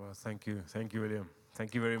 Well, thank you. Thank you, William.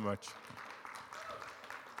 Thank you very much.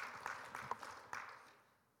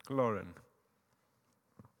 Lauren.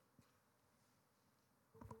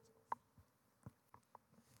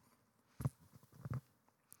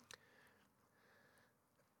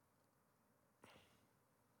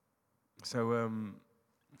 So,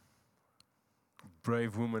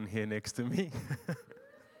 brave woman here next to me.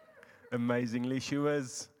 Amazingly, she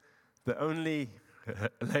was the only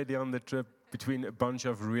lady on the trip between a bunch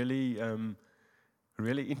of really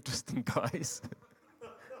interesting guys.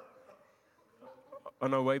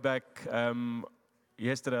 On our way back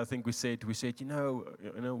yesterday, I think we said,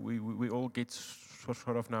 we all get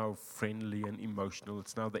sort of now friendly and emotional.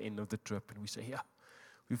 It's now the end of the trip, and we say, yeah,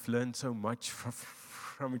 we've learned so much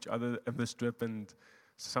from each other on this trip, and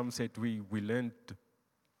some said we learned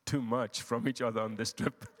too much from each other on this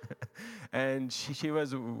trip. And she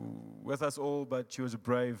was with us all, but she was a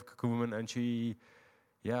brave woman, and she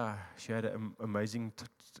had an amazing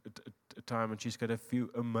time, and she's got a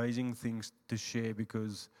few amazing things to share,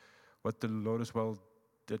 because what the Lord as well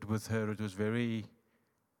did with her, it was very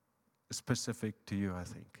specific to you, I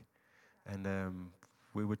think. And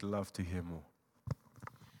we would love to hear more.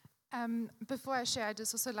 Before I share, I'd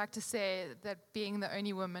just also like to say that being the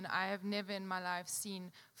only woman, I have never in my life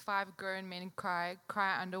seen 5 grown men cry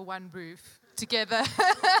under one roof together.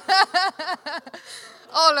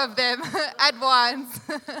 All of them at once.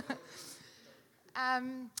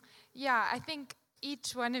 I think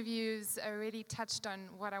each one of you's already touched on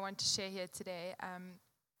what I want to share here today.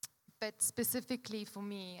 But specifically for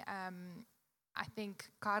me, I think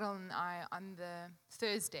Karel and I on the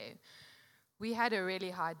Thursday, we had a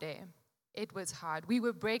really hard day. It was hard. We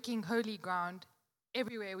were breaking holy ground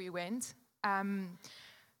everywhere we went.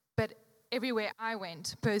 But everywhere I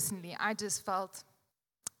went, personally, I just felt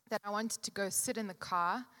that I wanted to go sit in the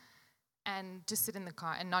car and just sit in the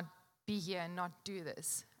car and not be here and not do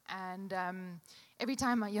this. And every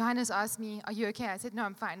time Johannes asked me, are you okay? I said, no,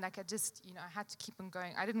 I'm fine. Like, I just, I had to keep on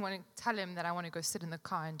going. I didn't want to tell him that I want to go sit in the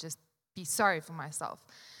car and just be sorry for myself.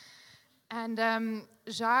 And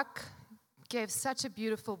Jacques gave such a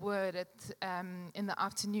beautiful word in the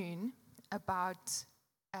afternoon about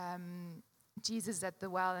Jesus at the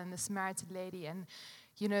well and the Samaritan lady and,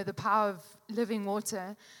 the power of living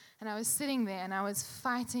water. And I was sitting there and I was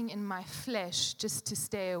fighting in my flesh just to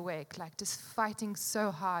stay awake, like just fighting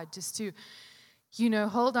so hard just to,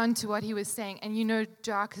 hold on to what he was saying. And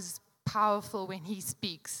Jacques is powerful when he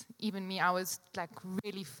speaks. Even me, I was like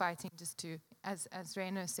really fighting just to, as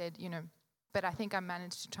Reino said, but I think I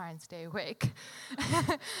managed to try and stay awake.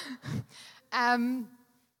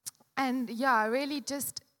 Really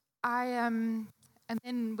just, and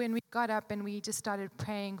then when we got up and we just started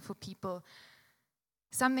praying for people,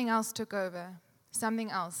 something else took over,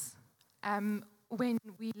 something else. When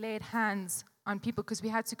we laid hands on people, because we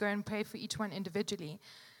had to go and pray for each one individually,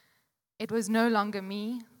 it was no longer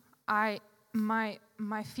me.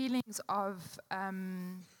 My feelings of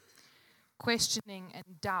questioning and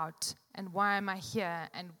doubt and why am I here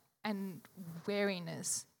and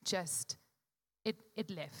weariness just, it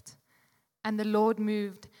left. And the Lord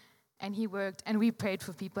moved and he worked and we prayed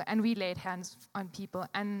for people and we laid hands on people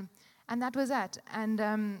and that was that.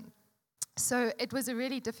 And so it was a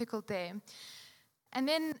really difficult day. And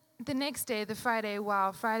then the next day, the Friday,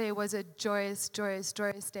 wow, Friday was a joyous, joyous,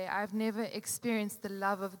 joyous day. I've never experienced the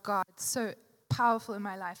love of God so powerful in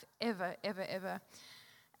my life, ever, ever, ever.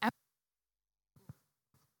 And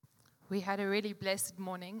we had a really blessed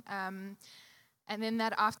morning. And then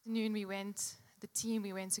that afternoon we went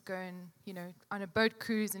to go and, on a boat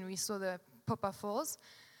cruise, and we saw the Popa Falls.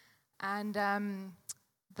 And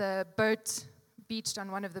the boat beached on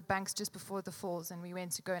one of the banks just before the falls, and we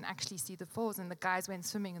went to go and actually see the falls, and the guys went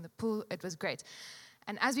swimming in the pool. It was great.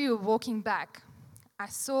 And as we were walking back, I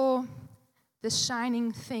saw the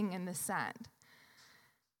shining thing in the sand.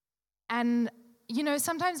 And,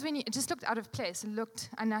 sometimes when it just looked out of place, it looked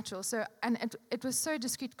unnatural. So, and it was so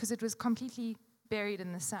discreet because it was completely buried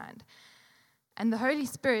in the sand. And the Holy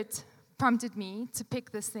Spirit prompted me to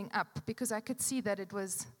pick this thing up because I could see that it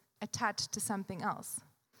was attached to something else.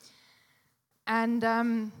 And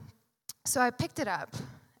so I picked it up,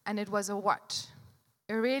 and it was a watch,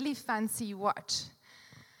 a really fancy watch.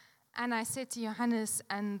 And I said to Johannes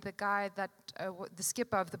and the guy the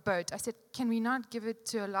skipper of the boat, I said, can we not give it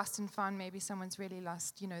to a lost and found? Maybe someone's really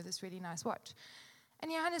lost, this really nice watch.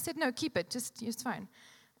 And Johannes said, no, keep it, it's fine.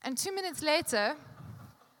 And 2 minutes later,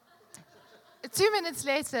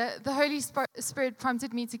 the Holy Spirit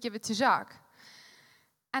prompted me to give it to Jacques.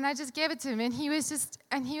 And I just gave it to him, and he was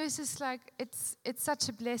just like, it's such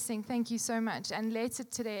a blessing. Thank you so much. And later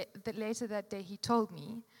that day, he told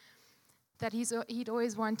me that he'd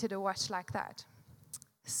always wanted a watch like that.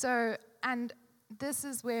 So, and this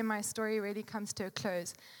is where my story really comes to a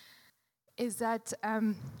close. Is that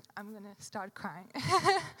I'm gonna start crying.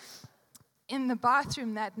 In the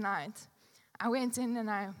bathroom that night, I went in and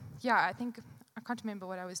I think I can't remember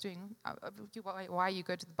what I was doing, why you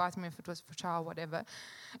go to the bathroom, if it was for shower, whatever.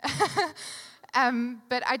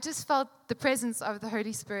 But I just felt the presence of the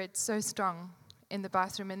Holy Spirit so strong in the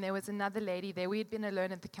bathroom. And there was another lady there. We had been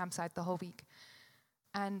alone at the campsite the whole week.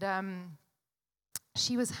 And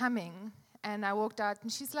she was humming. And I walked out,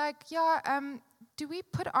 and she's like, do we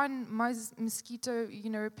put on mosquito,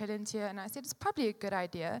 repellent here? And I said, it's probably a good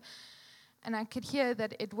idea. And I could hear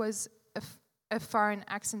that it was a foreign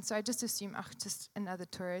accent, so I just assumed, just another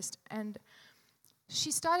tourist. And she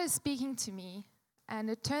started speaking to me, and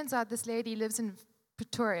it turns out this lady lives in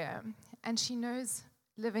Pretoria, and she knows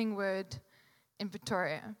Living Word in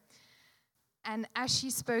Pretoria. And as she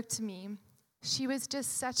spoke to me, she was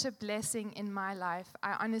just such a blessing in my life.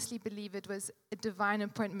 I honestly believe it was a divine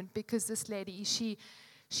appointment, because this lady, she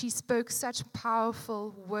spoke such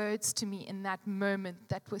powerful words to me in that moment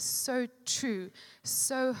that was so true,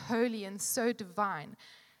 so holy, and so divine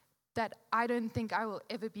that I don't think I will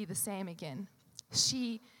ever be the same again.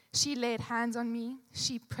 She laid hands on me,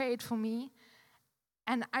 she prayed for me,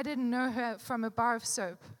 and I didn't know her from a bar of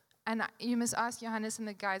soap. And you must ask Johannes and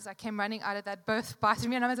the guys, I came running out of that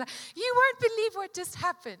bathroom, and I was like, you won't believe what just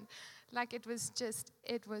happened. Like, it was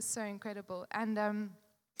so incredible. And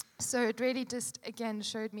so it really just, again,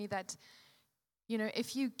 showed me that,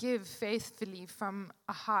 if you give faithfully from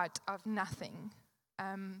a heart of nothing,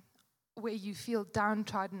 where you feel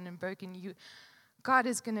downtrodden and broken, God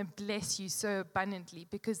is going to bless you so abundantly,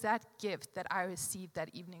 because that gift that I received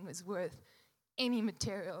that evening was worth any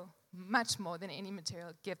material, much more than any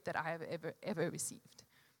material gift that I have ever received.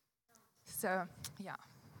 So, yeah.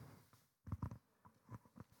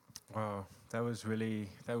 Wow, that was really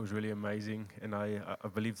amazing, and I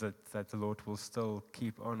believe that the Lord will still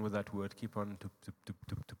keep on with that word, keep on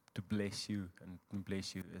to bless you and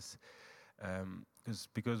bless you, is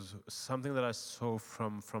because something that I saw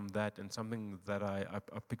from that, and something that I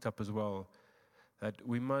picked up as well, that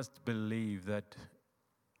we must believe that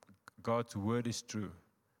God's word is true.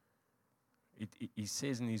 He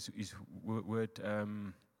says in his word,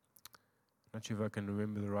 not sure if I can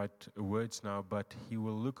remember the right words now, but he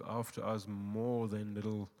will look after us more than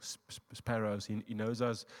little sparrows. He knows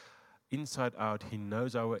us inside out. He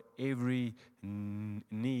knows our every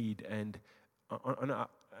need. And on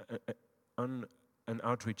an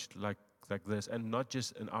outreach like this, and not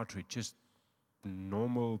just an outreach, just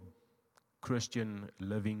normal Christian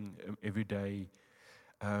living every day,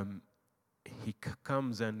 he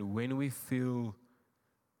comes, and when we feel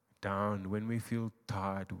down, when we feel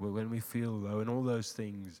tired, when we feel low, and all those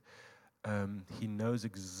things, he knows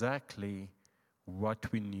exactly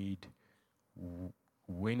what we need,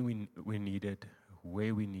 when we need it,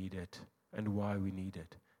 where we need it, and why we need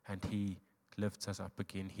it. And he lifts us up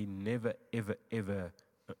again. He never, ever, ever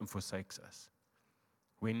forsakes us.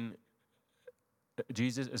 When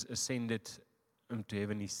Jesus ascended into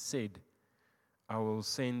heaven, he said, I will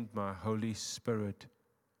send my Holy Spirit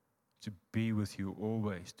to be with you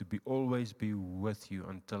always, to always be with you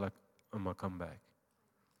until I come back.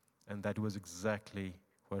 And that was exactly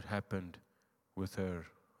what happened with her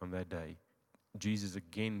on that day. Jesus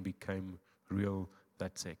again became real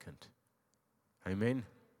that second. Amen.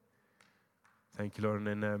 Thank you, Lauren.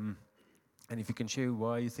 And if you can share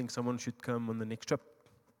why you think someone should come on the next trip.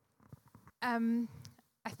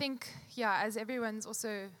 I think, as everyone's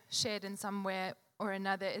also shared in some way or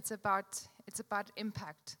another, it's about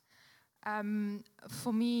impact.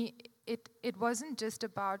 For me, it wasn't just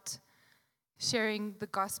about sharing the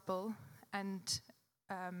gospel, and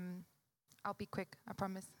I'll be quick, I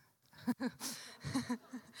promise.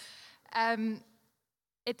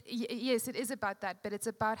 Yes, it is about that, but it's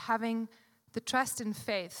about having the trust and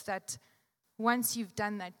faith that once you've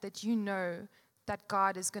done that you know that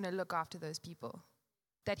God is going to look after those people,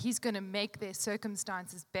 that he's going to make their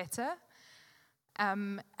circumstances better,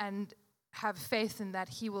 and have faith in that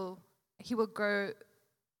he will grow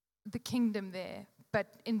the kingdom there. But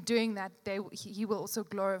in doing that, he will also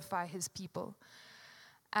glorify his people.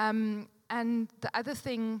 And the other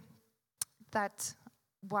thing that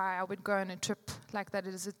why I would go on a trip like that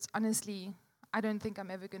is, it's honestly, I don't think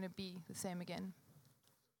I'm ever going to be the same again.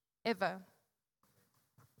 Ever.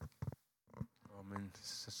 Oh man,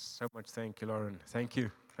 so much thank you, Lauren. Thank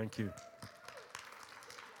you.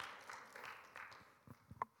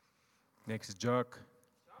 Next is Jock.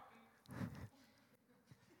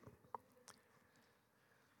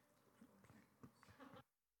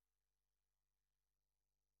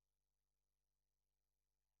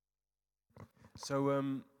 So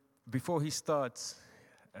before he starts,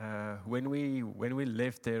 when we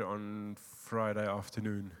left there on Friday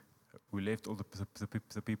afternoon, we left all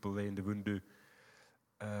the people there in the Wundu.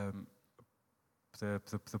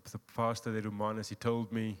 the pastor there, Romanus, he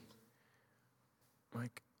told me,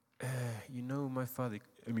 like, you know, my father,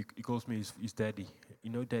 he calls me his daddy.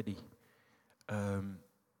 You know, daddy,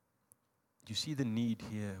 you see the need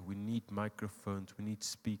here. We need microphones, we need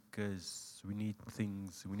speakers, we need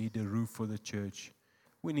things, we need a roof for the church.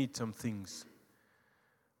 We need some things.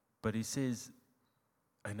 But he says,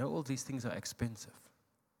 I know all these things are expensive.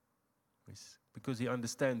 Because he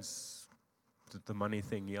understands the money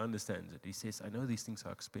thing, he understands it. He says, I know these things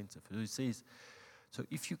are expensive. So he says, so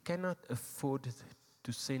if you cannot afford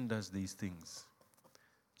to send us these things,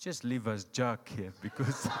 just leave us Jack here,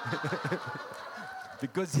 because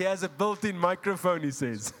because he has a built-in microphone, he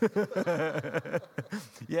says.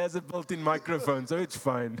 He has a built-in microphone, so it's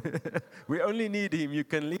fine. We only need him. You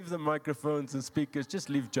can leave the microphones and speakers, just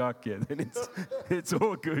leave Jack here, then it's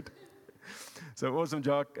all good. So awesome,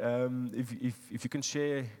 Jack. If you can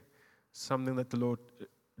share something that the Lord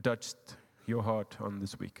touched your heart on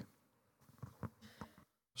this week.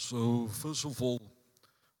 So first of all,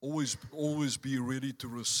 always be ready to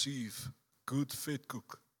receive good fed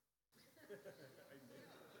cook.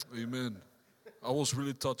 Amen. I was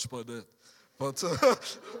really touched by that. But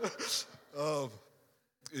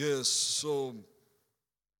yes, so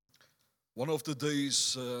one of the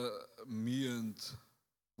days, me and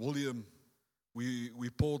William, we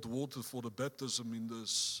poured water for the baptism in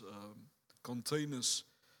this containers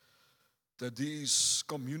that these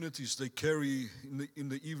communities, they carry in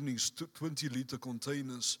the evenings 20-liter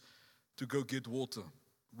containers to go get water.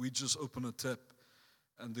 We just open a tap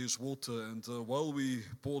and there's water. And while we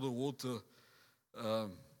pour the water,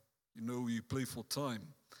 we play for time.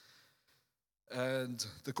 And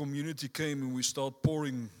the community came and we start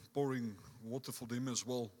pouring water for them as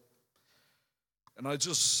well. And I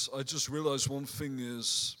just realized one thing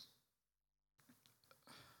is,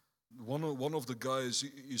 one of the guys,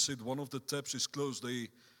 he said one of the taps is closed.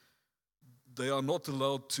 They are not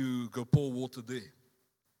allowed to go pour water there.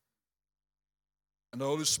 And the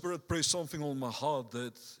Holy Spirit placed something on my heart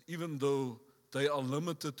that even though they are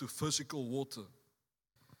limited to physical water,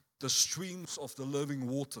 the streams of the living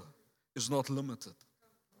water is not limited.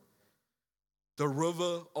 The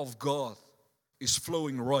river of God is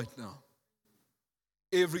flowing right now.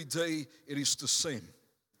 Every day it is the same.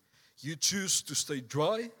 You choose to stay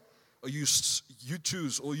dry, or you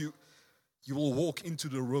choose, or you will walk into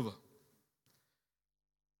the river.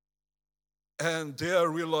 And there I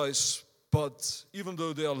realize, but even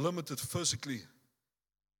though they are limited physically,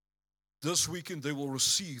 this weekend they will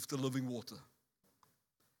receive the living water.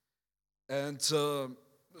 And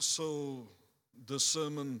so the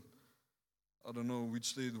sermon, I don't know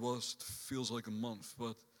which day it was, it feels like a month,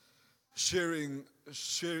 but sharing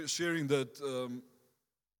that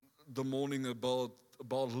the morning about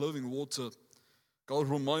living water, God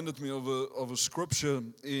reminded me of a scripture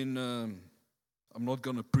in, I'm not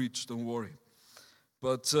going to preach, don't worry,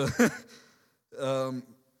 but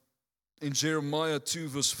in Jeremiah 2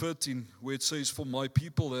 verse 13, where it says, for my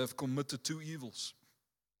people have committed two evils.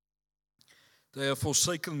 They have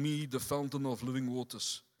forsaken me, the fountain of living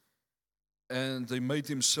waters, and they made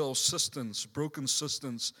themselves cisterns, broken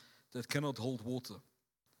cisterns, that cannot hold water.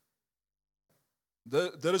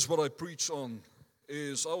 That is what I preach on.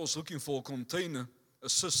 Is I was looking for a container, a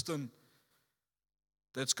cistern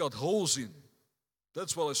that's got holes in.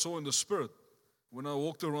 That's what I saw in the spirit. When I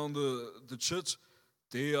walked around the church,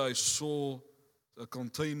 there I saw a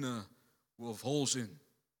container with holes in.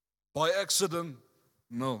 By accident?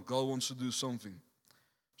 No, God wants to do something.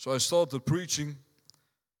 So I started preaching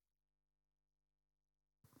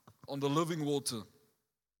on the living water.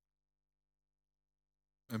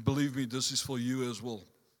 And believe me, this is for you as well.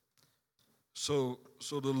 So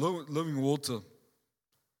the living water,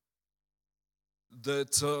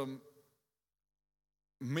 that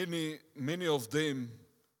many of them,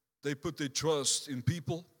 they put their trust in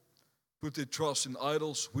people, put their trust in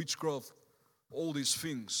idols, witchcraft, all these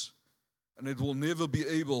things. And it will never be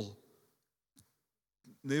able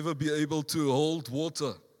to hold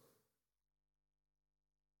water.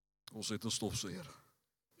 Ons het 'n stofsuier.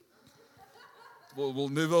 Will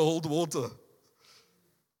never hold water.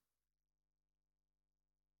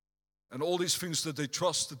 And all these things that they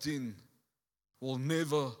trusted in will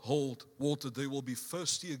never hold water. They will be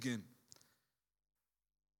thirsty again.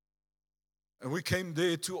 And we came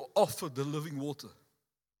there to offer the living water.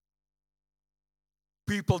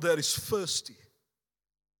 People that is thirsty.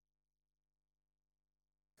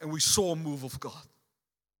 And we saw a move of God.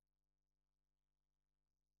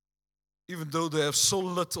 Even though they have so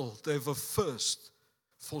little, they have a thirst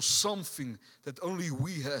for something that only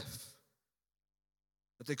we have.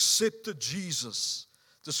 That accepted Jesus,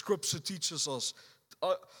 The scripture teaches us,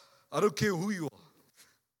 I don't care who you are.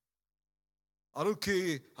 I don't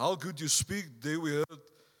care how good you speak. There we heard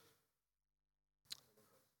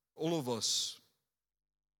all of us.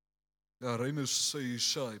 Ja, Reyners sê he's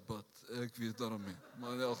shy, but ek weet daarom nie.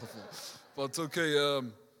 Maar in elk geval. But okay,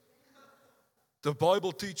 the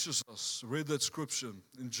Bible teaches us, read that scripture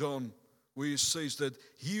in John, where it says that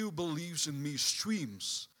he who believes in me,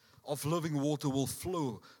 streams of living water will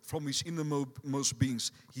flow from his innermost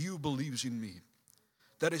beings. He who believes in me.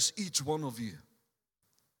 That is each one of you.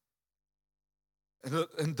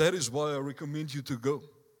 And that is why I recommend you to go.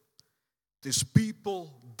 There's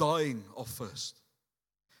people dying of thirst.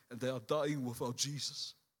 And they are dying without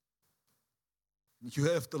Jesus. You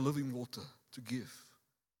have the living water to give.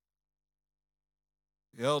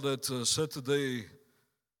 Yeah, that Saturday,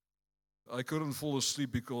 I couldn't fall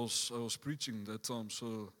asleep because I was preaching that time.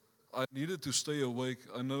 So I needed to stay awake.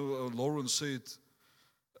 I know Lauren said,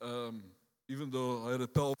 even though I had a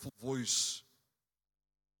powerful voice,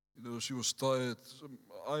 she was tired. So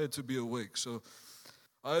I had to be awake. So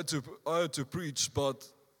I had to preach, but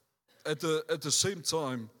at the same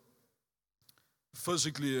time,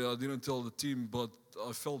 physically I didn't tell the team, but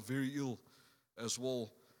I felt very ill as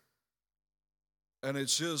well. And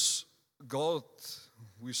it's just God.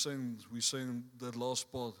 We sang that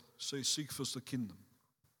last part. Say, seek first the kingdom,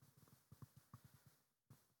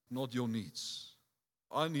 not your needs.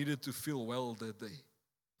 I needed to feel well that day,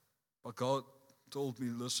 but God told me,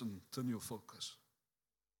 listen, turn your focus.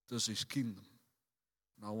 This is kingdom,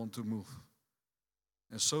 and I want to move.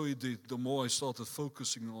 And so He did. The more I started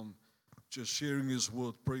focusing on just sharing His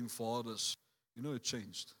word, praying for others, it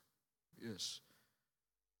changed. Yes.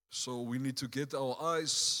 So we need to get our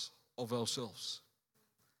eyes off ourselves.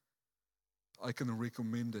 I can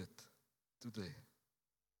recommend it today.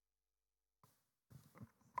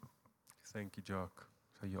 Thank you, Jock.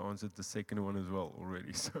 So you answered the second one as well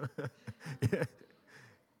already. So, yeah.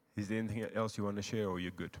 Is there anything else you want to share, or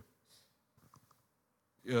you're good?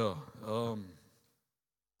 Yeah.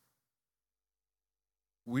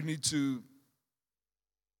 We need to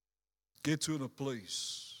get to a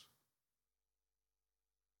place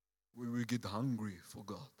where we get hungry for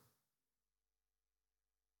God.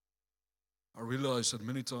 I realize that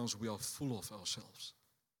many times we are full of ourselves.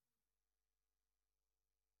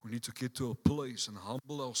 We need to get to a place and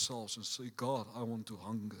humble ourselves and say, God, I want to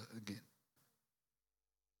hunger again.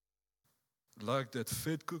 Like that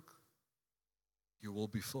fed cook, you will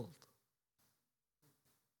be filled.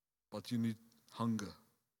 But you need hunger.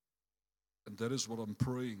 And that is what I'm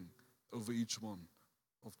praying over each one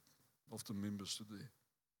of the members today.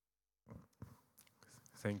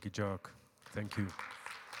 Thank you, Jock. Thank you.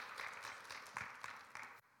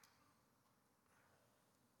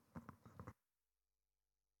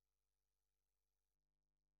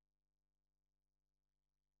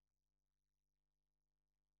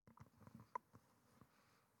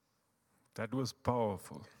 That was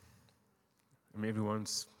powerful.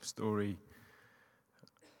 Everyone's story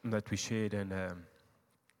that we shared, and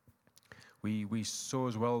we saw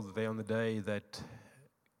as well there on the day that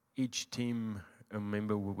each team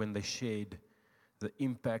member, when they shared, the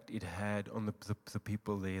impact it had on the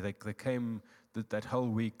people there. They came that whole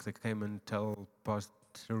week. They came and tell Pastor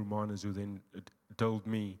Romanus, who then told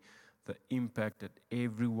me the impact that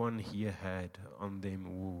everyone here had on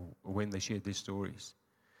them when they shared their stories.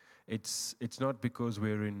 It's not because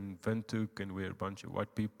we're in Windhoek and we're a bunch of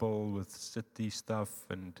white people with city stuff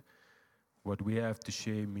and what we have to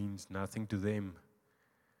share means nothing to them.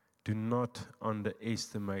 Do not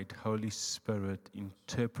underestimate Holy Spirit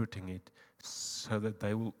interpreting it so that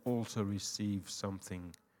they will also receive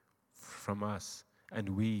something from us and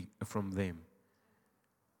we from them.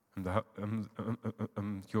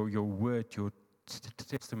 And your word, your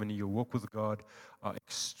testimony, your walk with God are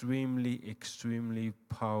extremely, extremely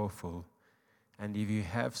powerful. And if you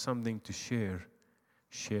have something to share,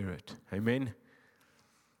 share it. Amen.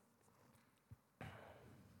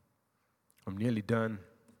 I'm nearly done.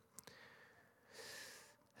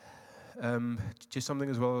 Just something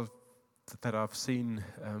as well that I've seen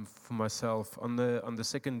for myself on the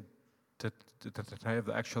second day of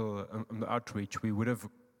the actual the outreach. We would have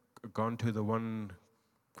gone to the one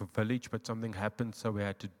village, but something happened, so we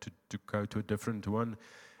had to go to a different one,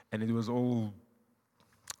 and it was all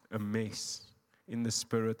a mess. In the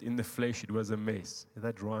spirit, in the flesh, it was a mess.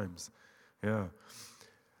 That rhymes, yeah.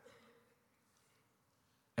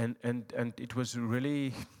 And it was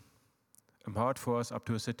really hard for us up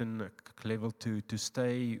to a certain level to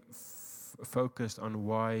stay focused on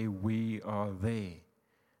why we are there,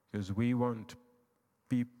 because we want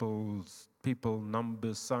people,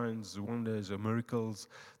 numbers, signs, wonders, miracles.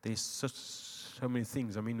 There's so many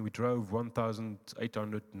things. I mean, we drove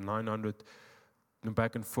 1,800, 900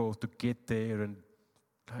 back and forth to get there, and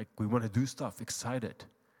like we want to do stuff, excited.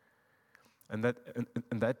 And that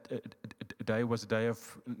day was a day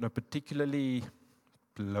of particularly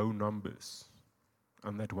low numbers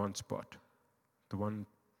on that one spot. The one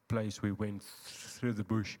place we went through the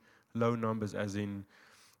bush, low numbers as in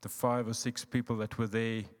the 5 or 6 people that were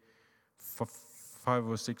there, 5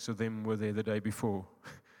 or 6 of them were there the day before.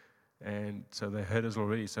 And so they heard us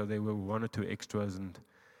already, so there were 1 or 2 extras.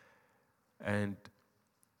 And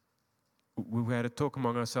we had a talk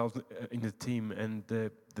among ourselves in the team, and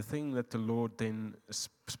the thing that the Lord then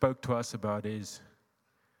spoke to us about is,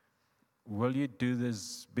 will you do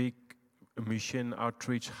this big mission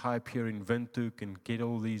outreach hype here in Windhoek and get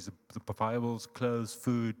all these the Bibles, clothes,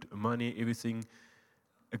 food, money, everything,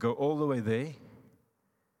 go all the way there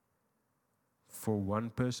for one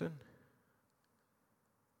person?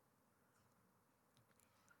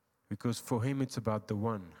 Because for him it's about the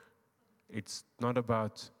one. It's not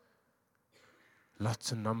about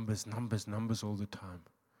lots of numbers all the time.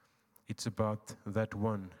 It's about that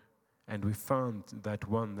one. And we found that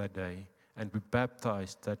one that day, and we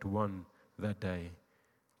baptized that one that day,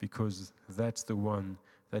 because that's the one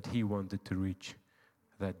that he wanted to reach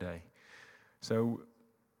that day. So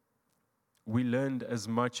we learned as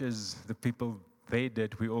much as the people they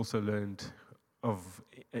did. We also learned of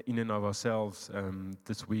in and of ourselves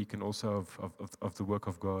this week, and also of the work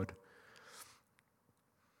of God.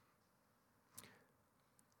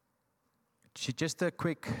 Just a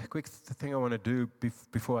quick thing I want to do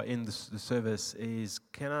before I end the service is,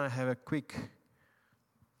 can I have a quick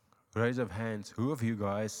raise of hands? Who of you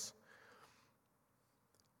guys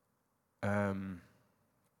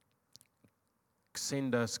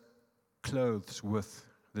send us clothes with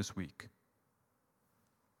this week?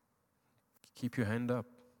 Keep your hand up.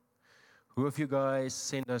 Who of you guys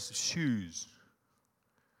send us shoes?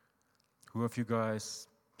 Who of you guys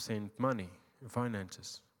send money,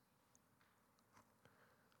 finances?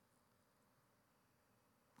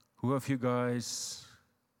 Who of you guys,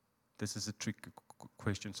 this is a trick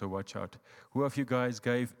question, so watch out. Who of you guys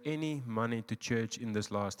gave any money to church in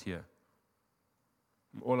this last year?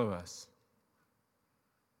 All of us.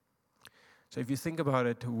 So if you think about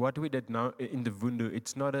it, what we did now in the Vundu,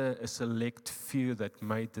 it's not a select few that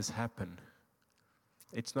made this happen.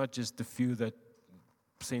 It's not just the few that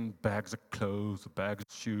sent bags of clothes, or bags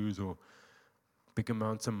of shoes, or big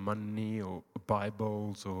amounts of money, or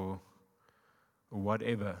Bibles, or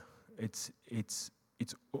whatever. It's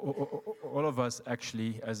all of us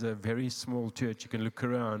actually, as a very small church. You can look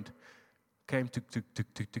around, came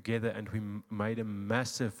together, and we made a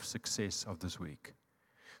massive success of this week.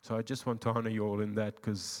 So I just want to honor you all in that,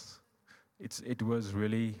 because it was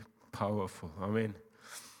really powerful. I mean,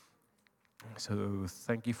 so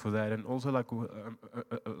thank you for that. And also,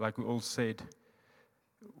 like we all said,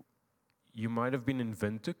 you might have been in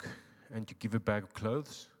Windhoek and you give a bag of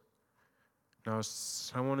clothes. Now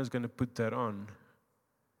someone is going to put that on,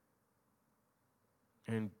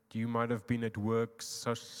 and you might have been at work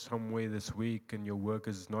somewhere this week, and your work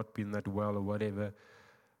has not been that well or whatever.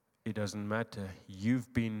 It doesn't matter.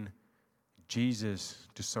 You've been Jesus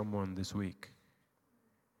to someone this week.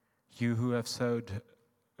 You who have sowed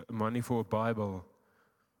money for a Bible,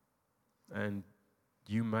 and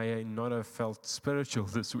you may not have felt spiritual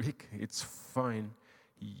this week. It's fine.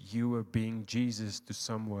 You were being Jesus to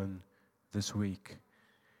someone this week.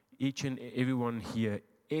 Each and everyone here,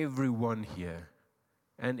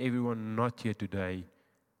 and everyone not here today,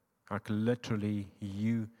 like literally,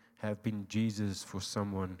 you have been Jesus for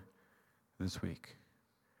someone this week.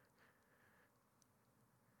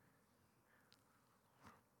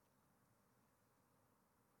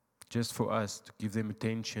 Just for us to give them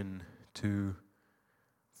attention, to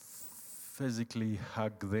physically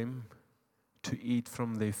hug them, to eat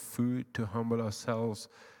from their food, to humble ourselves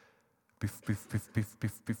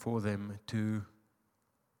before them, to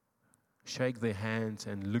shake their hands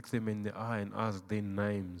and look them in the eye and ask their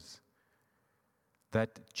names.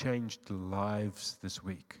 That changed lives this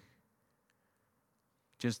week.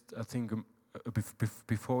 Just, I think,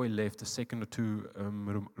 before we left, a second or two,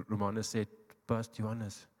 Romana said, Pastor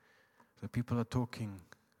Johannes, the people are talking.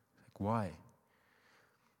 Like, why?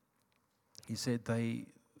 He said they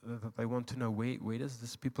want to know where does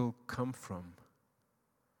this people come from?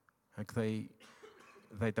 Like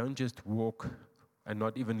they don't just walk and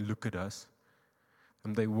not even look at us.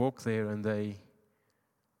 And they walk there and they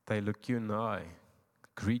look you in the eye,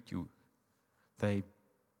 greet you. They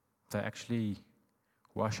actually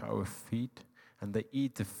wash our feet. and they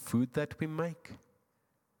eat the food that we make?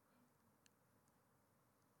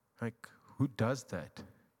 Like, who does that?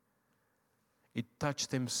 It touched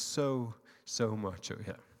them so much. Oh,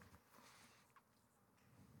 yeah.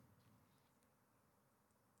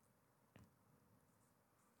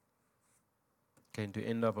 Okay, and to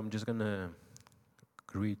end up, I'm just going to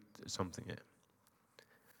read something here.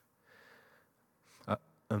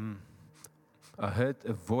 I heard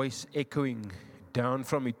a voice echoing down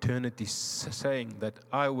from eternity saying that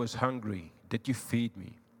I was hungry, did you feed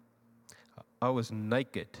me? I was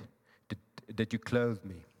naked, did you clothe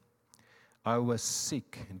me? I was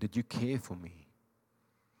sick, did you care for me?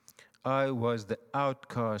 I was the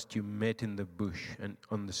outcast you met in the bush and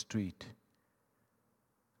on the street.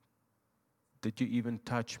 Did you even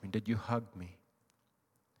touch me? Did you hug me?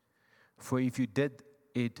 For if you did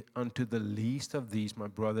it unto the least of these, my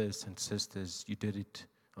brothers and sisters, you did it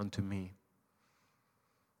unto me.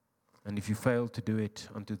 And if you fail to do it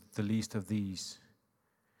unto the least of these,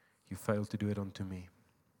 you fail to do it unto me.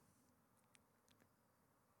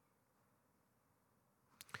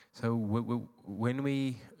 So when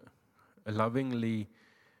we lovingly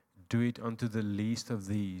do it unto the least of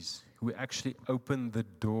these, we actually open the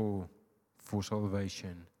door for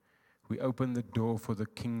salvation. We open the door for the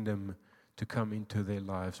kingdom to come into their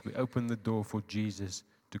lives. We open the door for Jesus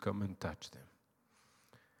to come and touch them.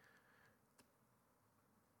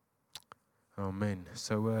 Amen.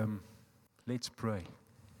 So let's pray.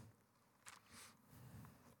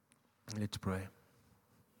 Let's pray.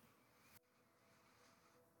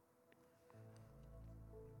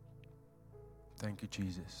 Thank you,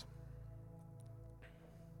 Jesus.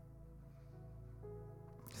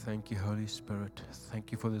 Thank you, Holy Spirit.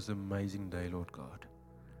 Thank you for this amazing day, Lord God.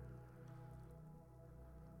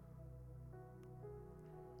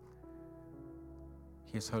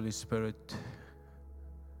 Yes, Holy Spirit,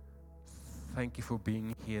 thank you for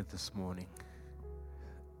being here this morning.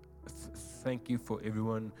 Thank you for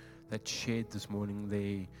everyone that shared this morning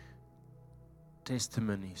their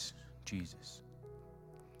testimonies, Jesus.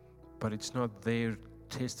 But it's not their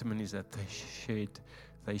testimonies that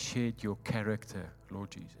they shared your character,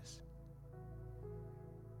 Lord Jesus.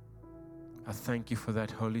 I thank you for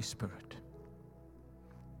that, Holy Spirit.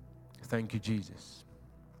 Thank you, Jesus.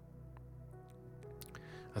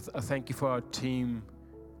 I thank you for our team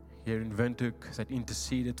here in Windhoek that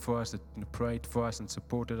interceded for us, that prayed for us and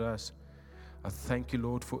supported us. I thank you,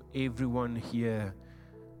 Lord, for everyone here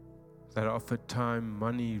that offered time,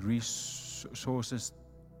 money, resources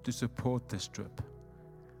to support this trip.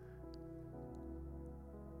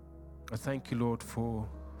 I thank you, Lord, for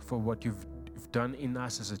what you've done in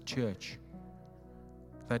us as a church.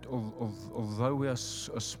 That although we are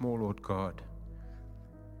small, Lord God,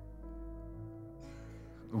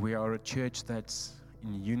 we are a church that's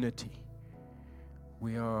in unity.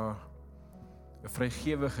 We are a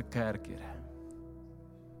vrygewige kerk, Here.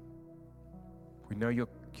 We know your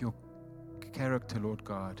character, Lord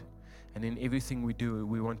God. And in everything we do,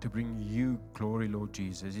 we want to bring you glory, Lord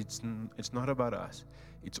Jesus. It's not about us.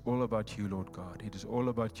 It's all about you, Lord God. It is all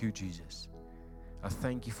about you, Jesus. I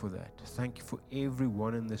thank you for that. Thank you for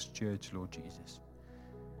everyone in this church, Lord Jesus.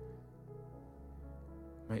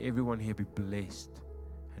 May everyone here be blessed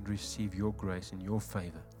and receive your grace and your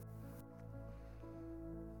favor.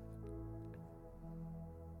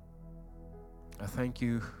 I thank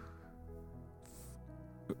you,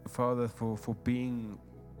 Father, for being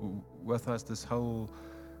with us this whole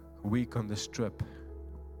week on this trip.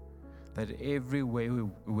 That everywhere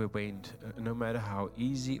we went, no matter how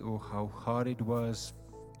easy or how hard it was,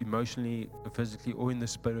 emotionally, physically, or in the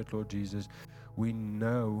spirit, Lord Jesus, we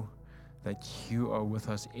know that you are with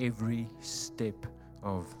us every step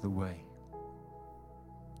of the way.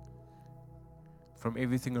 From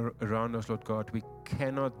everything around us, Lord God, we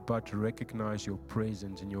cannot but recognize your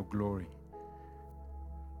presence and your glory.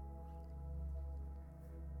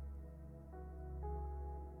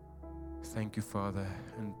 Thank you, Father,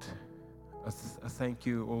 and I thank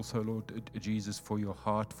you also, Lord Jesus, for your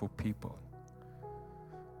heart for people.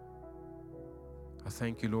 I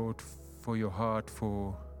thank you, Lord, for your heart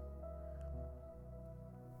for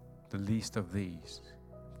the least of these,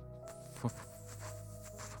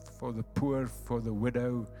 for the poor, for the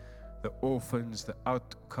widow, the orphans, the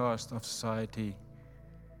outcast of society.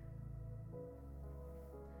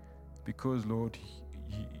 Because, Lord,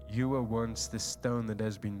 you were once the stone that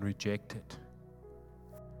has been rejected.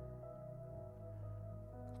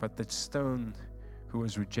 But that stone who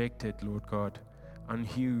was rejected, Lord God, on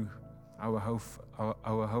you our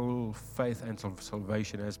whole faith and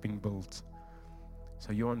salvation has been built.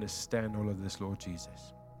 So you understand all of this, Lord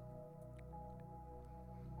Jesus.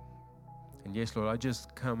 And yes, Lord, I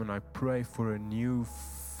just come and I pray for a new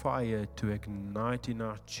fire to ignite in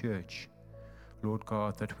our church. Lord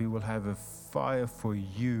God, that we will have a fire for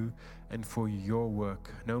you and for your work,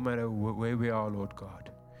 no matter where we are, Lord God.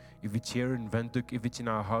 If it's here in Windhoek, if it's in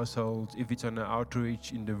our households, if it's on an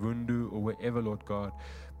outreach in the Wundu or wherever, Lord God,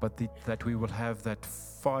 but that we will have that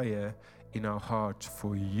fire in our hearts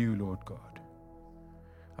for you, Lord God.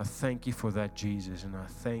 I thank you for that, Jesus, and I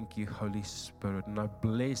thank you, Holy Spirit, and I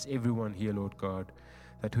bless everyone here, Lord God,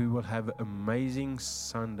 that we will have an amazing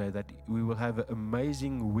Sunday, that we will have an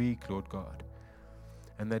amazing week, Lord God,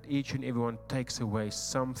 and that each and everyone takes away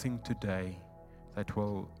something today that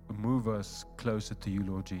will move us closer to you,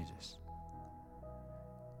 Lord Jesus.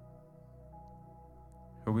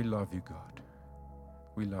 We love you, God.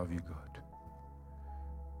 We love you, God.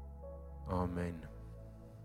 Amen.